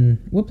draft. And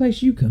what place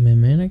did you come in,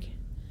 man? Did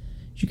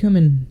you come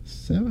in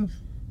 7th?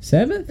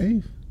 7th?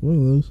 8th? One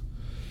of those.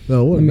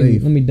 No, what?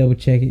 Let me double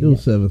check it. It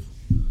was 7th.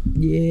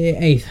 Yeah,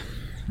 8th.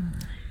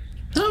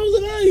 How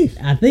was it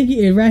 8th? I think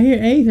it's right here,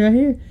 8th, right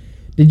here.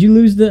 Did you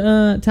lose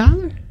the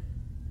Tyler?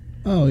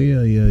 Oh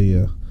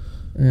yeah.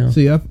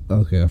 See, I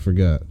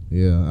forgot.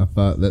 Yeah, I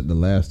thought that the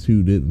last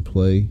 2 didn't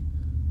play,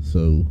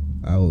 so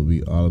I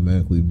would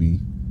automatically be.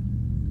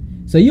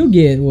 So you'll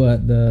get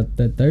what, the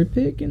 3rd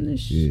pick in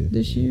this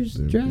year's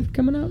draft pick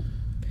coming up?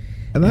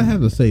 And I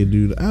have to say,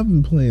 dude, I've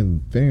been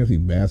playing fantasy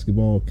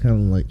basketball, kind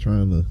of like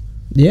trying to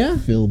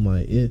fill my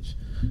itch,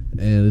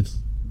 and it's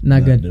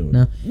not good.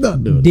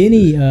 Not doing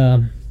Denny,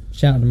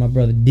 shout out to my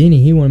brother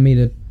Denny. He wanted me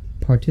to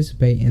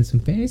participate in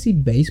some fantasy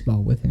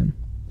baseball with him.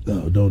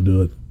 No, don't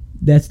do it.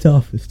 That's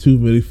tough. It's too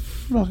many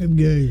fucking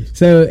games.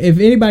 So if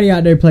anybody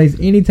out there plays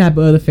any type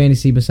of other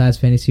fantasy besides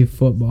fantasy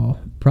football,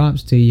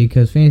 props to you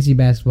because fantasy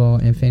basketball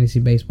and fantasy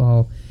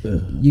baseball,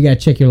 you gotta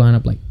check your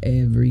lineup like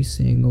every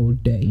single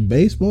day.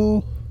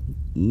 Baseball,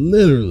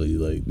 literally,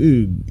 like,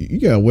 dude, you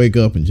gotta wake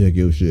up and check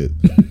your shit.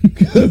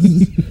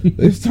 Because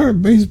they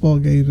start baseball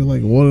games at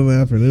like 1 in the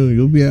afternoon.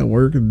 You'll be at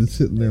work and just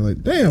sitting there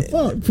like, damn,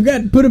 fuck,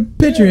 Forgot to put a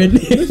pitcher in.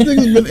 This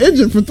nigga's been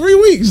injured for 3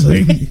 weeks.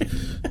 Like,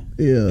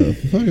 yeah,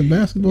 fucking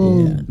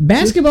basketball. Yeah.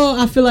 Basketball,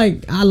 I feel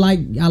like I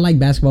like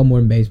basketball more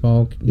than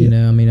baseball. You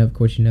know, I mean, of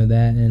course you know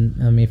that,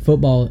 and I mean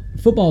football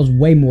is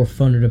way more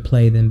funner to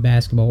play than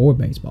basketball or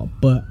baseball.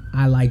 But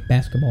I like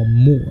basketball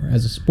more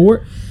as a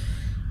sport.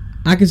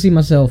 I can see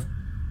myself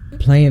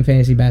playing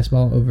fantasy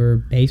basketball over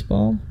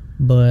baseball,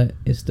 but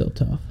it's still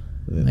tough.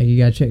 Yeah. Like you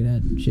gotta check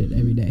that shit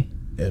every day.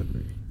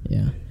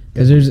 Yeah,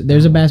 because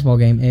there's a basketball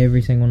game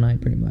every single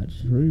night, pretty much.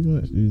 Pretty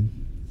much, dude.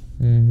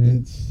 Mm-hmm.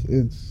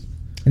 It's.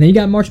 And then you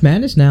got March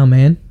Madness now,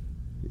 man.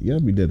 You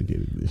gotta be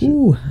dedicated to this shit.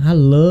 Ooh, I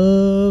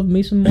love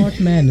me some March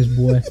Madness,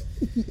 boy.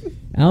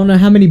 I don't know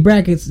how many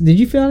brackets. Did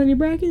you fill out any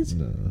brackets?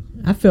 No.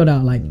 I filled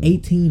out like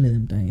 18 of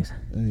them things.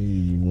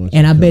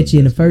 And I bet you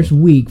in the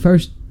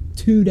first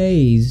 2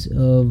 days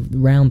of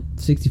round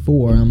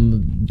 64, I'm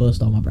gonna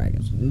bust all my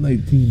brackets.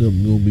 19 of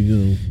them gonna be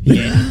gone.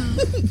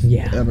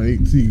 Yeah. Out of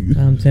 18.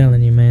 I'm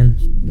telling you, man.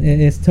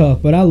 It's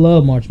tough, but I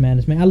love March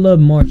Madness, man. I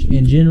love March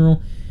in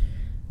general.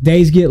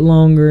 Days get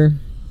longer.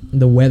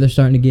 The weather's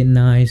starting to get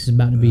nice. It's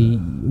about to be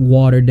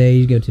water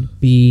days. Go to the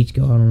beach.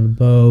 Go out on the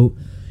boat.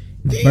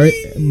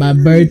 My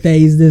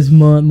birthday's this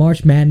month.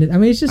 March Madness. I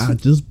mean, it's just. I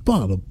just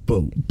bought a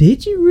boat.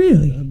 Did you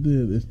really? I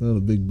did. It's not a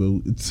big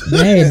boat.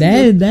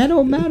 Hey, that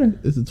don't matter.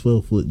 It's a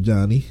 12-foot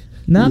Johnny.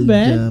 Not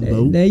bad.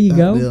 There you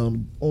go.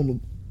 On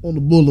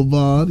the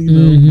boulevard, you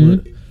know.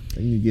 But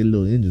and you get a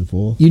little engine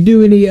for. You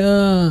do any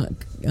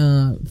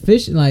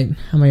fish? Like,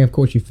 I mean, of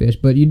course you fish,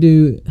 but you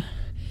do.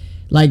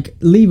 Like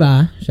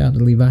Levi, shout out to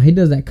Levi. He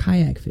does that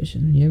kayak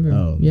fishing.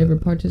 You ever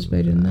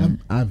participated in that?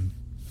 I've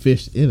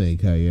fished in a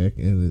kayak,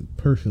 and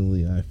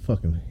personally, I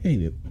fucking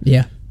hate it.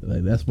 Yeah,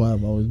 like that's why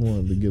I've always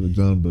wanted to get a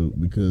John boat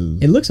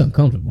because it looks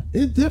uncomfortable.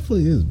 It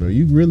definitely is, bro.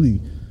 You really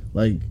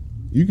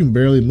you can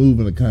barely move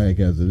in a kayak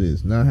as it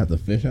is. Now I have to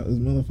fish out this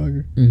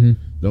motherfucker. Mm-hmm.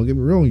 Don't get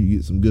me wrong, you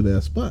get some good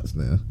ass spots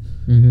now.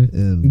 Mm-hmm.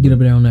 And you get up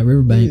there on that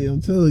riverbank. Yeah,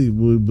 I'm telling you,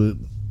 boy. But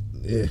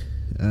yeah,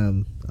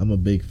 I'm a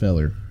big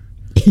feller.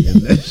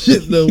 And that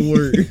shit don't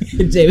work.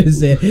 Javin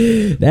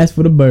said, "That's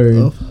for the bird."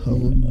 Oh,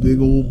 I'm a big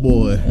old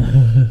boy,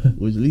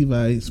 which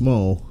Levi ain't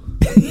small.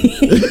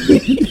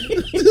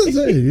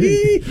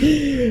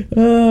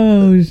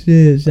 Oh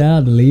shit! Shout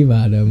out to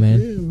Levi though, man.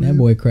 Yeah, man. That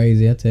boy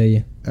crazy, I tell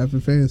you.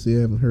 After fantasy,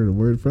 I haven't heard a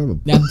word from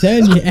him. I'm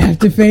telling you,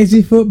 after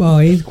fantasy football,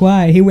 he's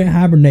quiet. He went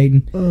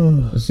hibernating.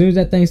 As soon as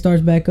that thing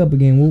starts back up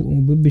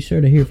again, we'll be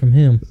sure to hear from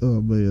him. Oh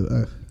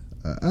man,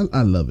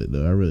 I love it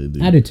though. I really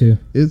do. I do too.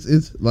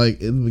 It's like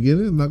in the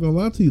beginning, I'm not gonna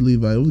lie to you,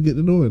 Levi. It was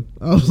getting annoying.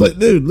 I was like,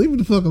 dude, leave me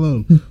the fuck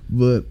alone.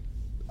 But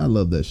I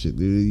love that shit,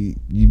 dude.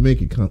 You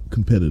make it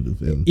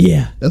competitive, and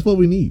yeah, that's what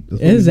we need.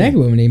 That's exactly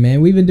what we need,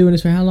 man. We've been doing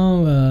this for how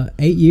long?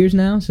 8 years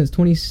now, since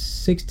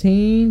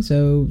 2016.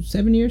 So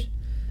 7 years,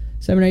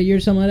 7 or 8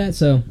 years, something like that.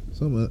 So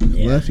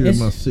last year was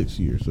my 6th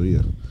year. So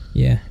yeah.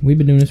 Yeah, we've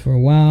been doing this for a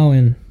while,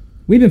 and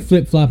we've been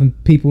flip flopping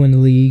people in the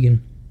league,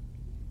 and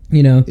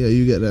you know. Yeah,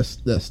 you got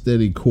that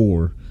steady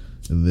core,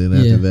 and then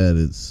after that,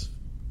 it's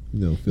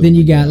Then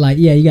you got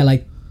you got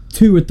like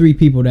 2 or 3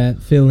 people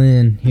that fill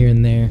in here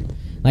and there,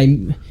 like.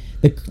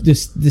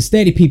 The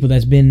steady people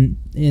that's been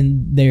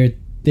in there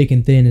thick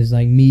and thin is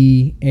like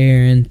me,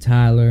 Aaron,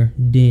 Tyler,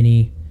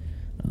 Denny,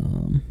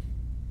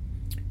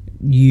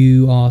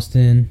 you,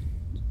 Austin,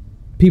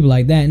 people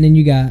like that. And then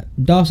you got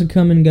Dawson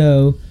come and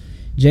go,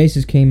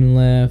 Jason's came and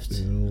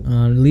left,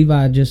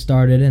 Levi just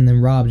started, and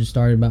then Rob just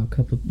started about a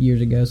couple of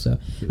years ago. So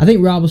I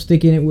think Rob will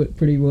stick in it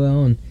pretty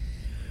well. And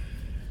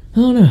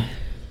I don't know.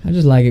 I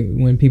just like it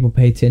when people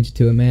pay attention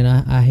to it, man.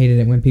 I hated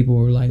it when people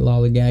were like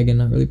lollygagging,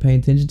 not really paying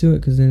attention to it,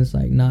 because then it's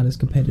like not as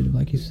competitive,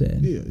 like you said.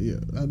 Yeah.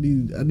 I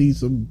need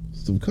some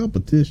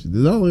competition.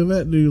 And not only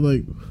that, dude,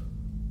 like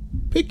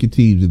pick your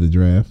teams in the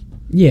draft.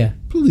 Yeah,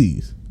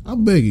 please.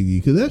 I'm begging you,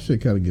 because that shit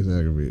kind of gets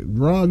aggravated.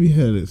 Rob, you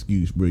had an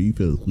excuse, bro. You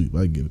fell asleep.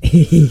 I get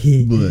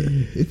it.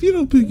 But if you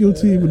don't pick your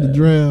team in the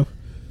draft,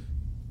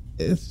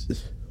 it's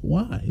just,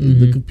 why? Mm-hmm.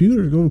 The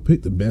computer's going to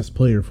pick the best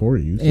player for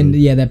you. So. And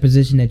that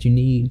position that you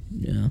need.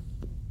 Yeah.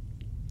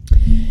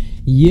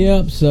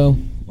 Yep, so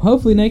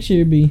hopefully next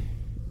year be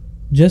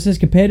just as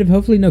competitive.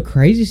 Hopefully no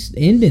crazy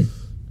ending.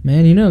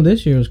 Man,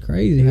 this year was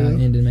crazy how it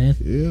ended, man.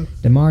 Yeah.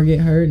 DeMar get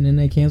hurt, and then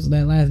they canceled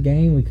that last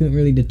game. We couldn't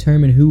really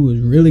determine who was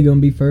really going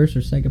to be first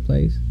or second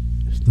place.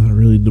 It's not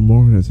really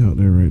DeMar that's out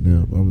there right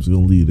now. I'm just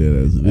going to leave that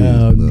as it is.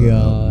 Oh,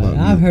 God.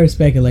 I've heard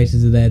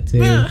speculations of that,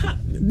 too. I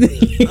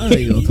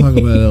ain't going to talk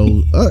about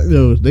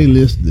it. They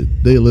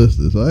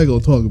listed, so I ain't going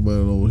to talk about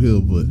it over here,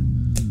 but...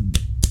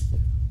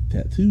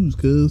 Tattoos,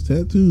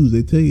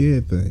 they tell you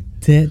everything.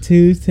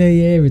 Tattoos tell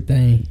you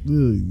everything.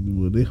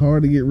 Well, they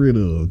hard to get rid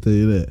of, I'll tell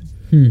you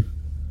that.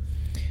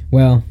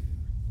 Well,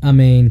 I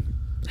mean,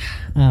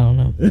 I don't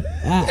know.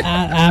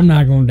 I'm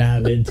not going to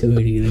dive into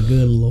it either.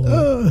 Good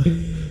Lord.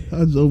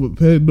 I just opened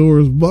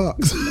Pandora's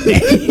box.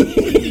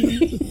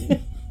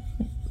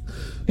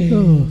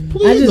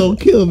 Please don't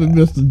kill me,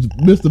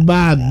 Mr.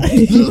 Biden.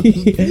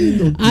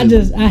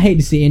 I hate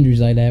to see injuries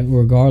like that,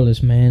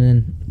 regardless, man.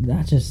 And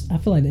I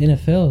feel like the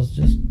NFL is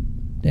just,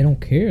 they don't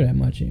care that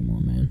much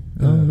anymore, man.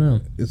 I don't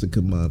know. It's a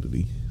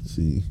commodity.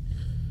 See,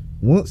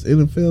 once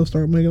NFL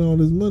start making all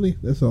this money,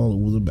 that's all it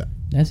was about.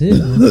 That's it.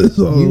 Man. That's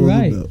all You're it was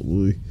right. about,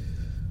 boy.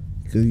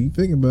 Because you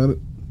think about it,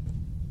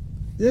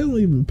 they don't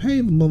even pay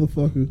the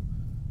motherfucker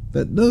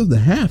that does the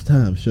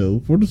halftime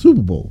show for the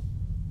Super Bowl.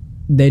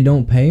 They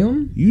don't pay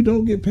them? You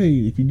don't get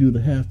paid if you do the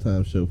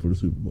halftime show for the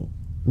Super Bowl.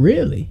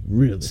 Really?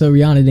 Really. So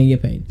Rihanna didn't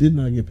get paid? Did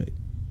not get paid.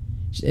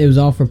 It was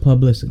all for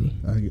publicity.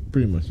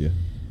 Pretty much, yeah.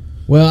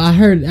 Well, I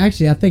heard,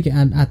 actually, I think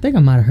I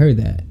might have heard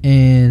that.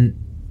 And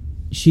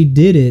she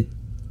did it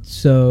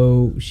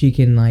so she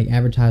can, like,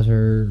 advertise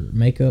her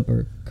makeup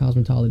or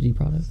cosmetology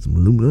products. Some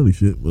Illuminati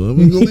shit. But I'm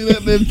going to leave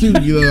that there, too.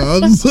 You know,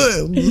 I'm just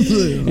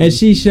saying. And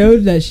she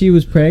showed that she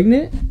was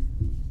pregnant.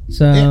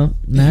 So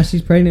now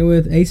she's pregnant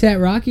with A$AP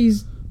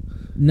Rocky's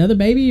another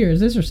baby, or is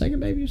this her second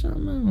baby or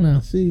something? I don't know.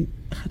 See,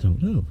 I don't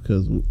know,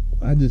 because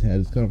I just had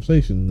this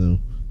conversation though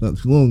not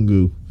too long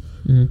ago.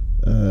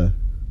 Mm-hmm.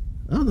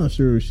 I'm not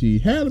sure if she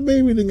had a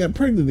baby then got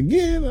pregnant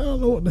again. I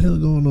don't know what the hell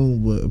going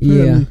on, but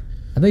apparently,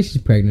 I think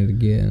she's pregnant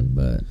again.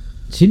 But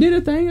she did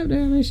her thing up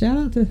there. I mean, shout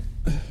out to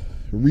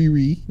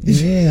Riri.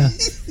 Yeah.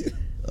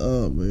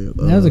 Oh man,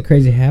 that was a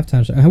crazy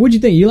halftime show. What'd you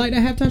think? You like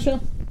that halftime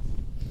show?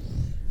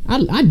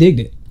 I digged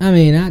it. I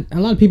mean, a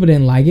lot of people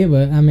didn't like it,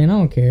 but I mean, I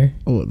don't care.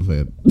 I wasn't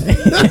a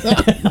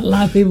fan. A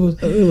lot of people.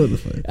 I wasn't a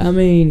fan. I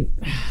mean,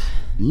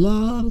 a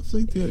lot of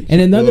satanic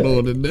and another. Going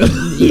on in there.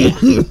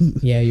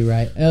 Yeah, you're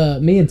right.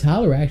 Me and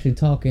Tyler were actually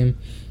talking.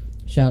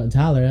 Shout out to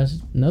Tyler. That's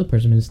another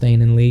person who's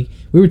staying in the league.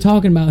 We were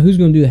talking about who's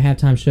going to do the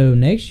halftime show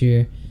next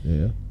year.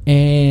 Yeah.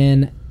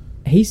 And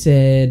he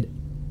said,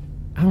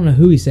 I don't know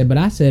who he said, but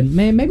I said,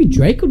 man, maybe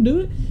Drake will do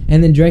it.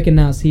 And then Drake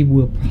announced he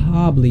will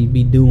probably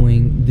be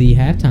doing the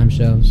halftime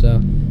show. So,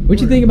 what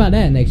you think about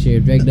that next year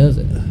if Drake does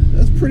it?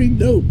 That's pretty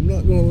dope. I'm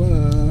not gonna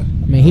lie.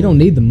 I mean, he don't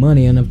need the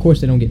money, and of course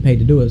they don't get paid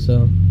to do it.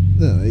 So,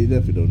 no, he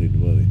definitely don't need the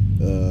money.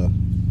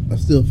 I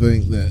still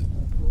think that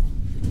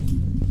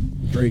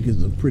Drake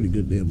is a pretty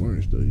good damn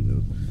artist, though. You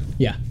know.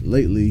 Yeah.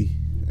 Lately,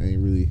 I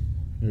ain't really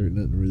heard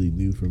nothing really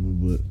new from him,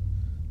 but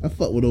I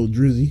fuck with old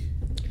Drizzy.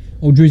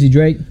 Old Drizzy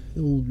Drake.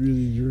 Old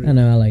Drizzy Drake. I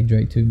know, I like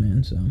Drake too,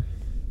 man. So,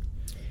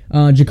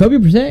 Jacoby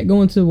Brissett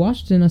going to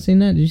Washington. I seen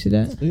that. Did you see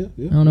that? Yeah.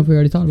 I don't know if we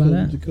already talked about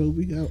that.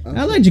 Jacoby.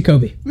 I like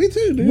Jacoby. Me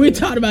too, dude. We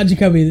talked about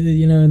Jacoby,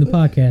 you know, in the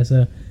podcast.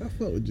 So. I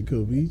fuck with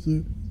Jacoby. He's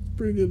a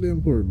pretty good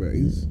damn quarterback.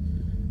 He's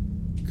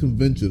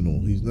conventional.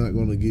 He's not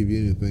going to give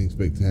you anything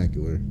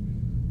spectacular,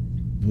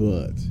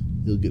 but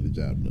he'll get the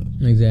job done.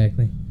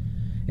 Exactly.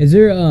 Is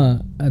there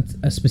a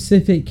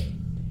specific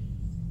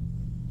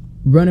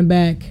running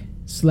back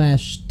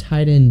 /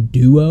 tight end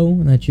duo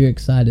that you're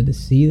excited to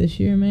see this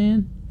year,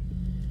 man?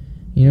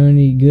 You know,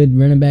 any good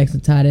running backs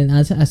and tight end?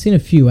 I've seen a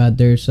few out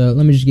there, so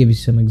let me just give you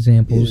some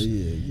examples.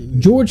 Yeah.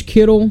 George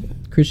Kittle,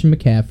 Christian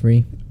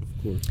McCaffrey,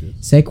 Of course, yes.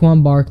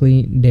 Saquon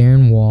Barkley,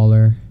 Darren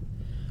Waller.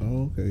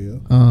 Oh, okay, yeah.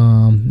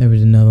 There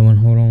was another one.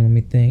 Hold on, let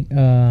me think.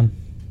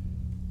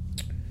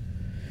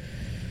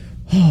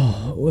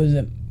 Was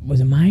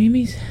it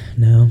Miami's?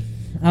 No,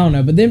 I don't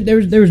know. But then there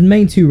was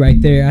main two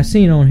right there. I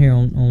seen it on here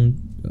on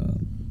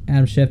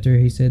Adam Schefter.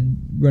 He said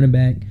running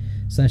back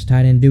 /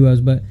 tight end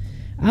duos. But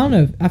I don't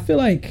know. I feel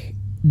like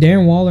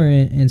Darren Waller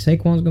and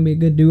Saquon's gonna be a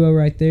good duo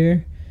right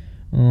there.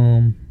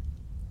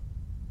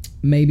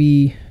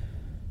 Maybe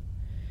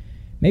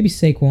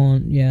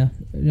Saquon. Yeah,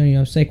 you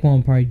know, Saquon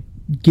will probably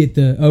get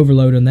the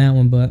overload on that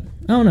one. But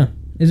I don't know.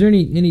 Is there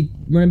any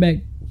running back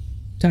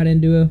tight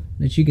end duo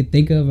that you could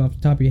think of off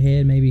the top of your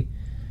head? Maybe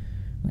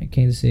like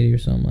Kansas City or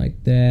something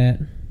like that.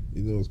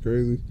 You know what's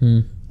crazy?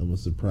 I'm gonna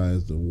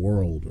surprise the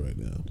world right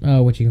now.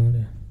 Oh, what you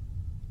gonna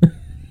do?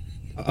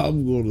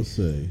 I'm gonna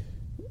say.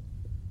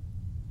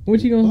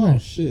 What you gonna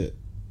say? Shit!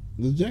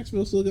 Does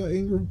Jacksonville still got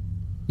Ingram?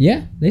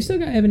 Yeah, they still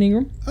got Evan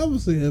Ingram. I would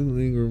say Evan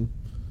Ingram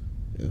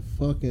and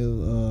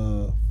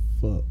fucking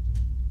fuck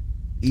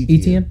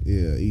ETN?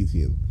 Yeah,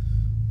 ETN.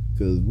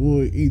 Because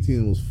boy,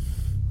 ETN was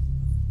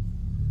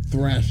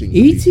thrashing.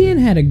 ETN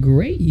had a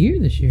great year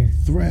this year.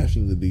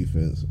 Thrashing the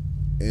defense,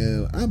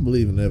 and I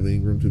believe in Evan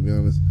Ingram. To be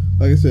honest,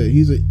 like I said,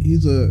 he's a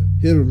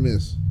hit or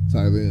miss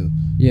tight end.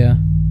 Yeah.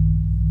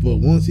 But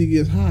once he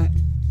gets hot,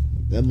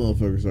 that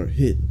motherfucker start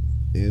hitting,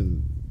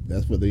 and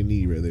that's what they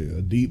need right there.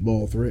 A deep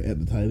ball threat at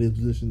the tight end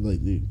position.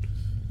 Like, dude,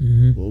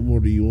 what more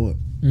do you want?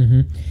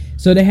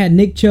 So they had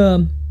Nick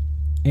Chubb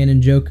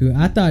and Njoku.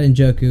 I thought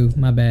Njoku,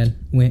 my bad,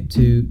 went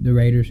to the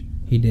Raiders.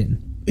 He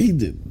didn't.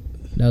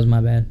 That was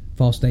my bad.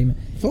 False statement.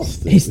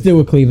 He's still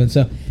with Cleveland.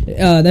 So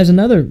there's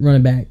another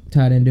running back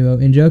tight end duo.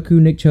 Njoku,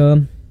 Nick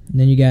Chubb. And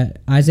then you got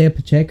Isaiah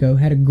Pacheco.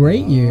 Had a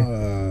great year.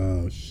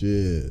 Oh,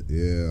 shit.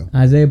 Yeah.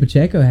 Isaiah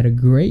Pacheco had a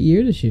great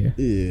year this year.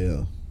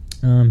 Yeah.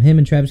 Him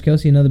and Travis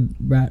Kelce, another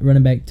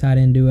running back tight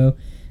end duo.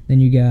 Then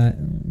you got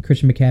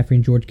Christian McCaffrey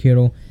and George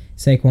Kittle,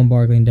 Saquon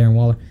Barkley and Darren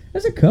Waller.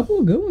 There's a couple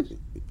of good ones.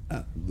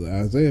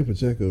 Isaiah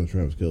Pacheco and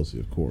Travis Kelce,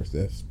 of course.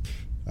 That's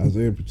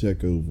Isaiah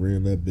Pacheco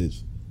ran that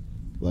bitch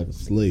like a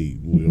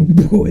slave.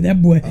 Boy,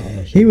 that boy,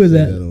 he was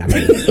a.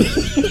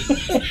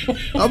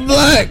 I'm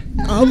black.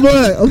 I'm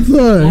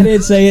sorry. I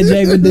didn't say it.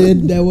 Javin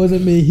did. That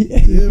wasn't me.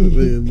 Yeah,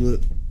 man,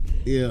 but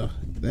yeah,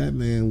 that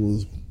man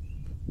was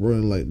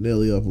running like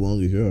Nelly off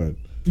longest yard.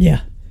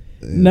 Yeah.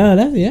 And no,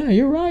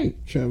 you're right.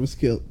 Travis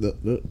Kelce,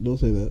 don't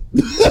say that.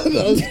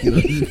 No,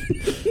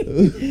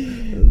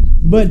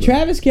 but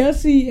Travis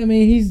Kelce, I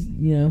mean, he's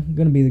going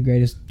to be the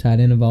greatest tight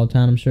end of all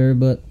time, I'm sure.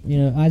 But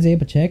Isaiah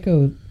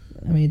Pacheco,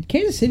 I mean,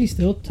 Kansas City's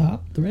still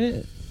top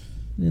threat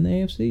in the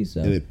AFC. So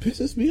and it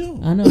pisses me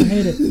off. I know, I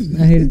hate it.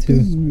 I hate it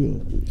too.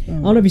 I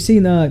don't know if you've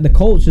seen the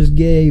Colts just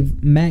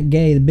gave Matt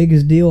Gay the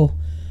biggest deal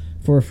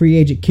for a free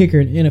agent kicker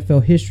in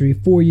NFL history.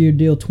 4-year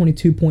deal,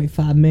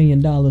 $22.5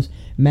 million.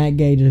 Matt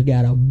Gay just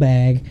got a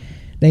bag.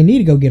 They need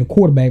to go get a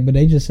quarterback, but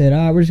they just said, all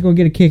right, we're just going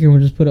to get a kicker and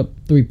we'll just put up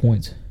 3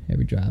 points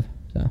every drive.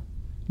 So,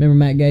 remember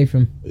Matt Gay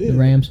from the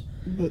Rams?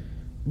 But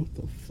what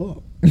the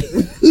fuck?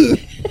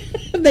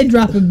 They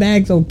dropping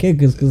bags on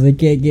kickers because they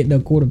can't get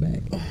no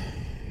quarterback.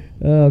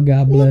 Oh,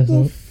 God bless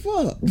them. What the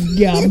fuck?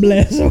 God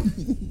bless them.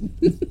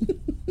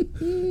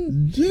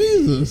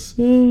 Jesus.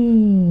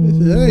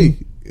 Hey,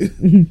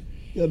 you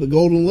got the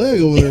golden leg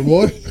over there,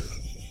 boy.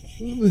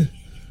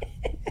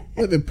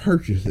 Let me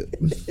purchase it.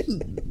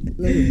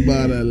 Let me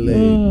buy that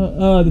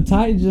leg. The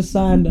Titans just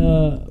signed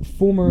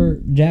former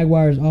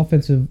Jaguars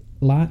outside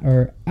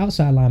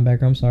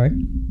linebacker. I'm sorry,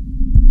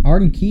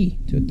 Arden Key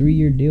to a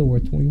 3-year deal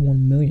worth $21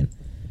 million.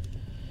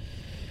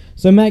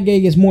 So Matt Gay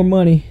gets more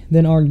money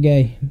than Arden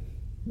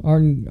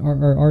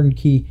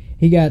Key.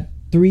 He got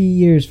 3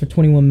 years for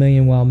 $21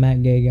 million, while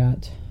Matt Gay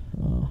got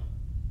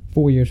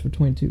 4 years for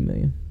 $22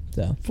 million.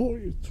 So 4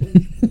 years.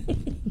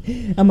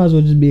 I might as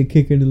well just be a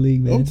kicker in the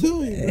league, man. I'm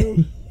telling you,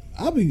 bro.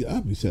 I'll be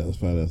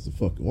satisfied as the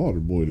fucking water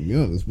boy, to be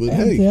honest. But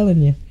I'm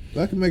telling you, if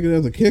I can make it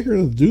as a kicker,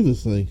 let's do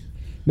this thing.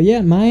 But yeah,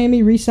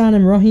 Miami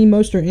re-signing Raheem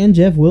Mostert and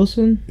Jeff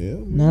Wilson. Yeah.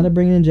 Man. Now they're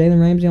bringing in Jalen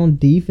Ramsey on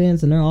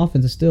defense, and their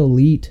offense is still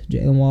elite.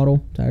 Jalen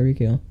Waddle, Tyreek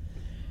Hill.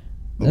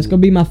 That's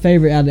gonna be my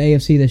favorite out of the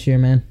AFC this year,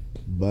 man.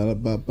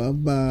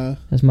 Bye.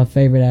 That's my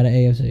favorite out of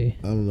AFC.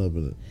 I'm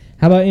loving it.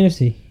 How about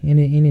NFC?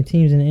 Any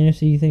teams in the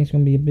NFC you think is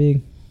gonna be a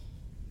big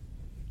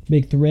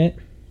threat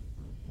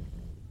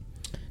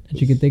that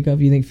you could think of?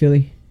 You think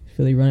Philly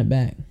run it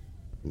back?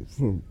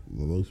 For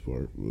the most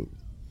part, but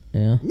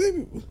yeah.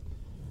 Maybe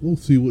we'll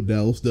see what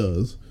Dallas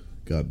does.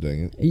 God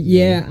dang it.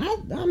 Yeah,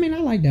 I mean, I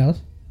like Dallas.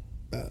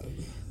 A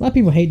lot of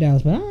people hate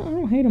Dallas, but I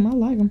don't hate them. I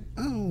like them.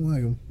 I don't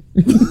like them.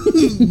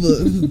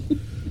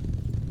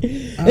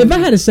 If I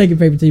had a second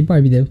favorite team,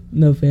 probably be them.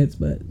 No offense,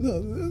 but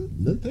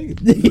no, take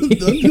it.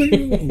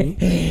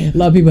 A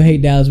lot of people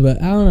hate Dallas, but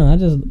I don't know. I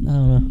don't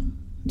know.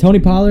 Tony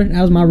Pollard,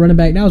 that was my running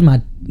back. That was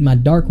my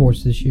dark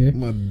horse this year.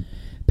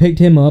 Picked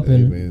him up,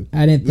 and man.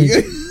 I didn't think.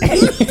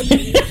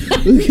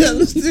 We got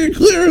to steer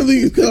clear of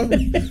these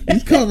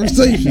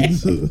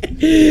conversations.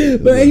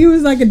 But he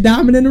was like a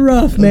diamond in the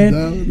rough, man.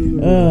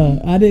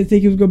 I didn't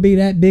think he was going to be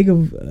that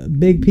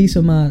big piece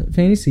of my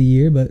fantasy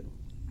year, but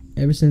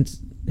ever since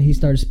he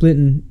started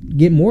splitting,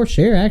 getting more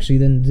share actually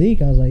than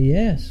Zeke, I was like,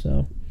 yes.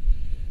 So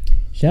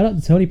shout out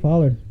to Tony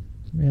Pollard.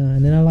 Yeah,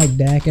 and then I like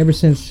Dak ever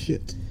since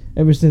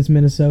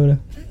Minnesota.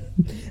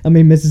 I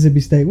mean Mississippi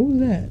State. What was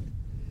that?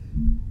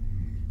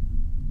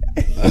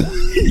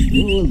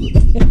 What was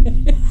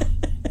it?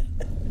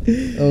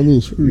 Oh, a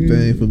little screw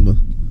thing from my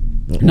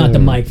not the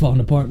mic falling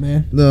apart,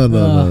 man. No.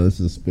 That's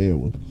the spare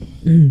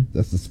one.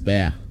 That's the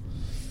spare.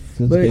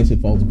 Just in case it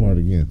falls apart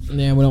again.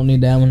 Yeah, we don't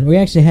need that one. We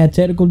actually had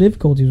technical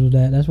difficulties with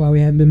that. That's why we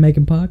haven't been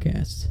making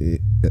podcasts.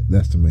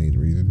 That's the main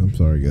reason. I'm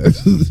sorry,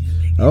 guys.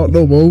 I don't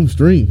know my own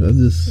strength. I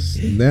just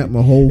snapped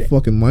my whole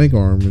fucking mic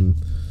arm and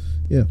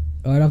yeah.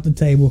 Right off the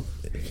table.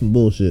 Some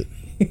bullshit.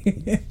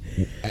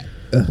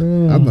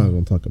 I'm not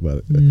going to talk about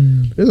it.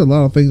 There's a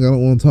lot of things I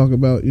don't want to talk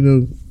about. You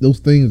know, those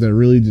things that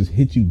really just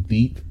hit you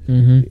deep.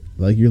 Mm-hmm.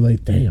 Like, you're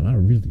like, damn, I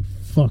really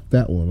fucked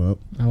that one up.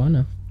 Oh, I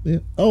know. Yeah.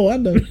 Oh, I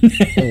know.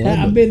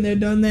 I've been there,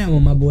 done that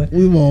one, my boy.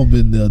 We've all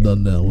been there,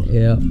 done that one.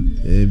 Yeah. And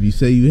if you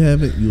say you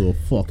haven't, you're a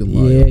fucking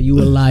liar. Yeah, you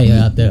a liar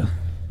out there.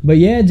 But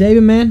yeah,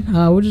 Javin, man,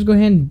 we'll just go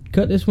ahead and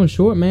cut this one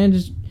short, man.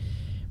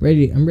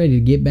 I'm ready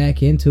to get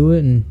back into it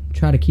and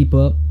try to keep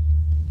up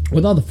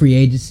with all the free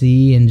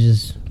agency and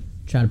just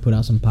try to put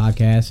out some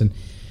podcasts. And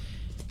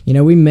you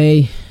know, we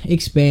may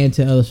expand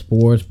to other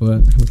sports,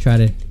 but we'll try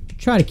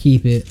to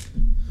keep it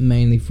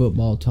mainly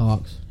football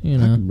talks. You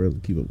know, I can barely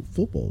keep up with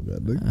football,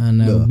 goddamn. I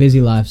know,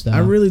 busy lifestyle. I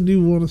really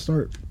do want to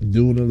start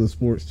doing other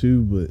sports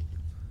too, but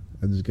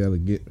I just gotta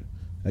get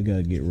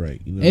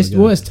right. You know,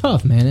 it's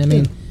tough, man. I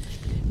mean,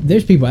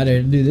 there's people out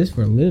there that do this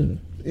for a living.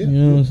 Yeah, you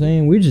know what I'm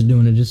saying? We're just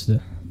doing it just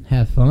to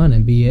have fun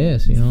and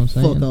BS. You know what I'm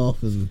saying? Fuck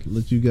off and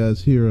let you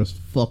guys hear us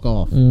fuck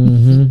off.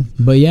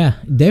 Mm-hmm. But yeah,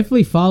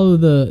 definitely follow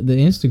the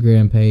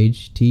Instagram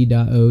page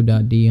T.O.D_podcast,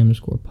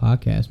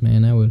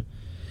 man. That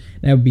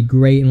would be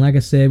great. And like I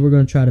said, we're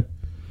gonna try to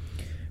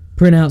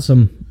print out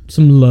some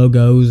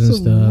logos and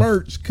stuff.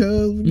 Merch,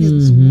 cuz we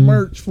get some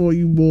merch for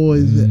you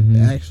boys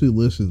that actually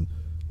listen.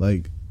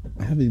 Like,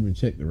 I haven't even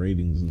checked the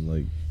ratings and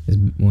like.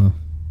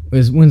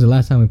 When's the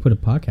last time we put a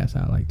podcast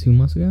out? Like 2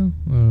 months ago?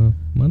 A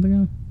month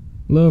ago?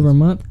 A little over a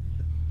month?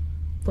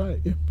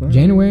 Probably.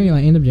 January,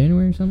 like end of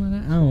January or something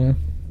like that? I don't know.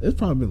 It's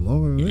probably been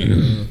longer than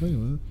that. I think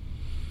about it.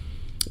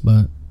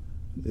 But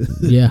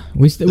yeah,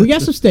 we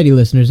got some steady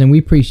listeners, and we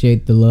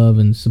appreciate the love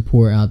and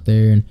support out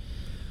there. And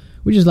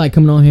we just like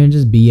coming on here and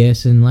just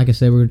BS. And like I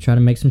said, we're gonna try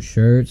to make some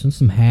shirts and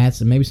some hats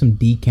and maybe some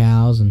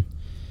decals and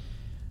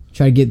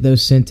try to get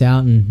those sent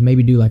out and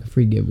maybe do like a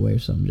free giveaway or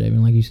something,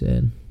 Javin, like you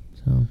said.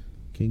 So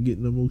can't get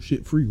no more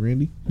shit free,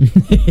 Randy.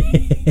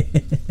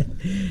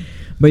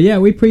 But yeah,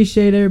 we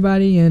appreciate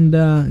everybody, and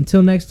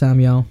until next time,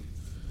 y'all.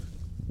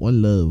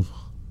 One love.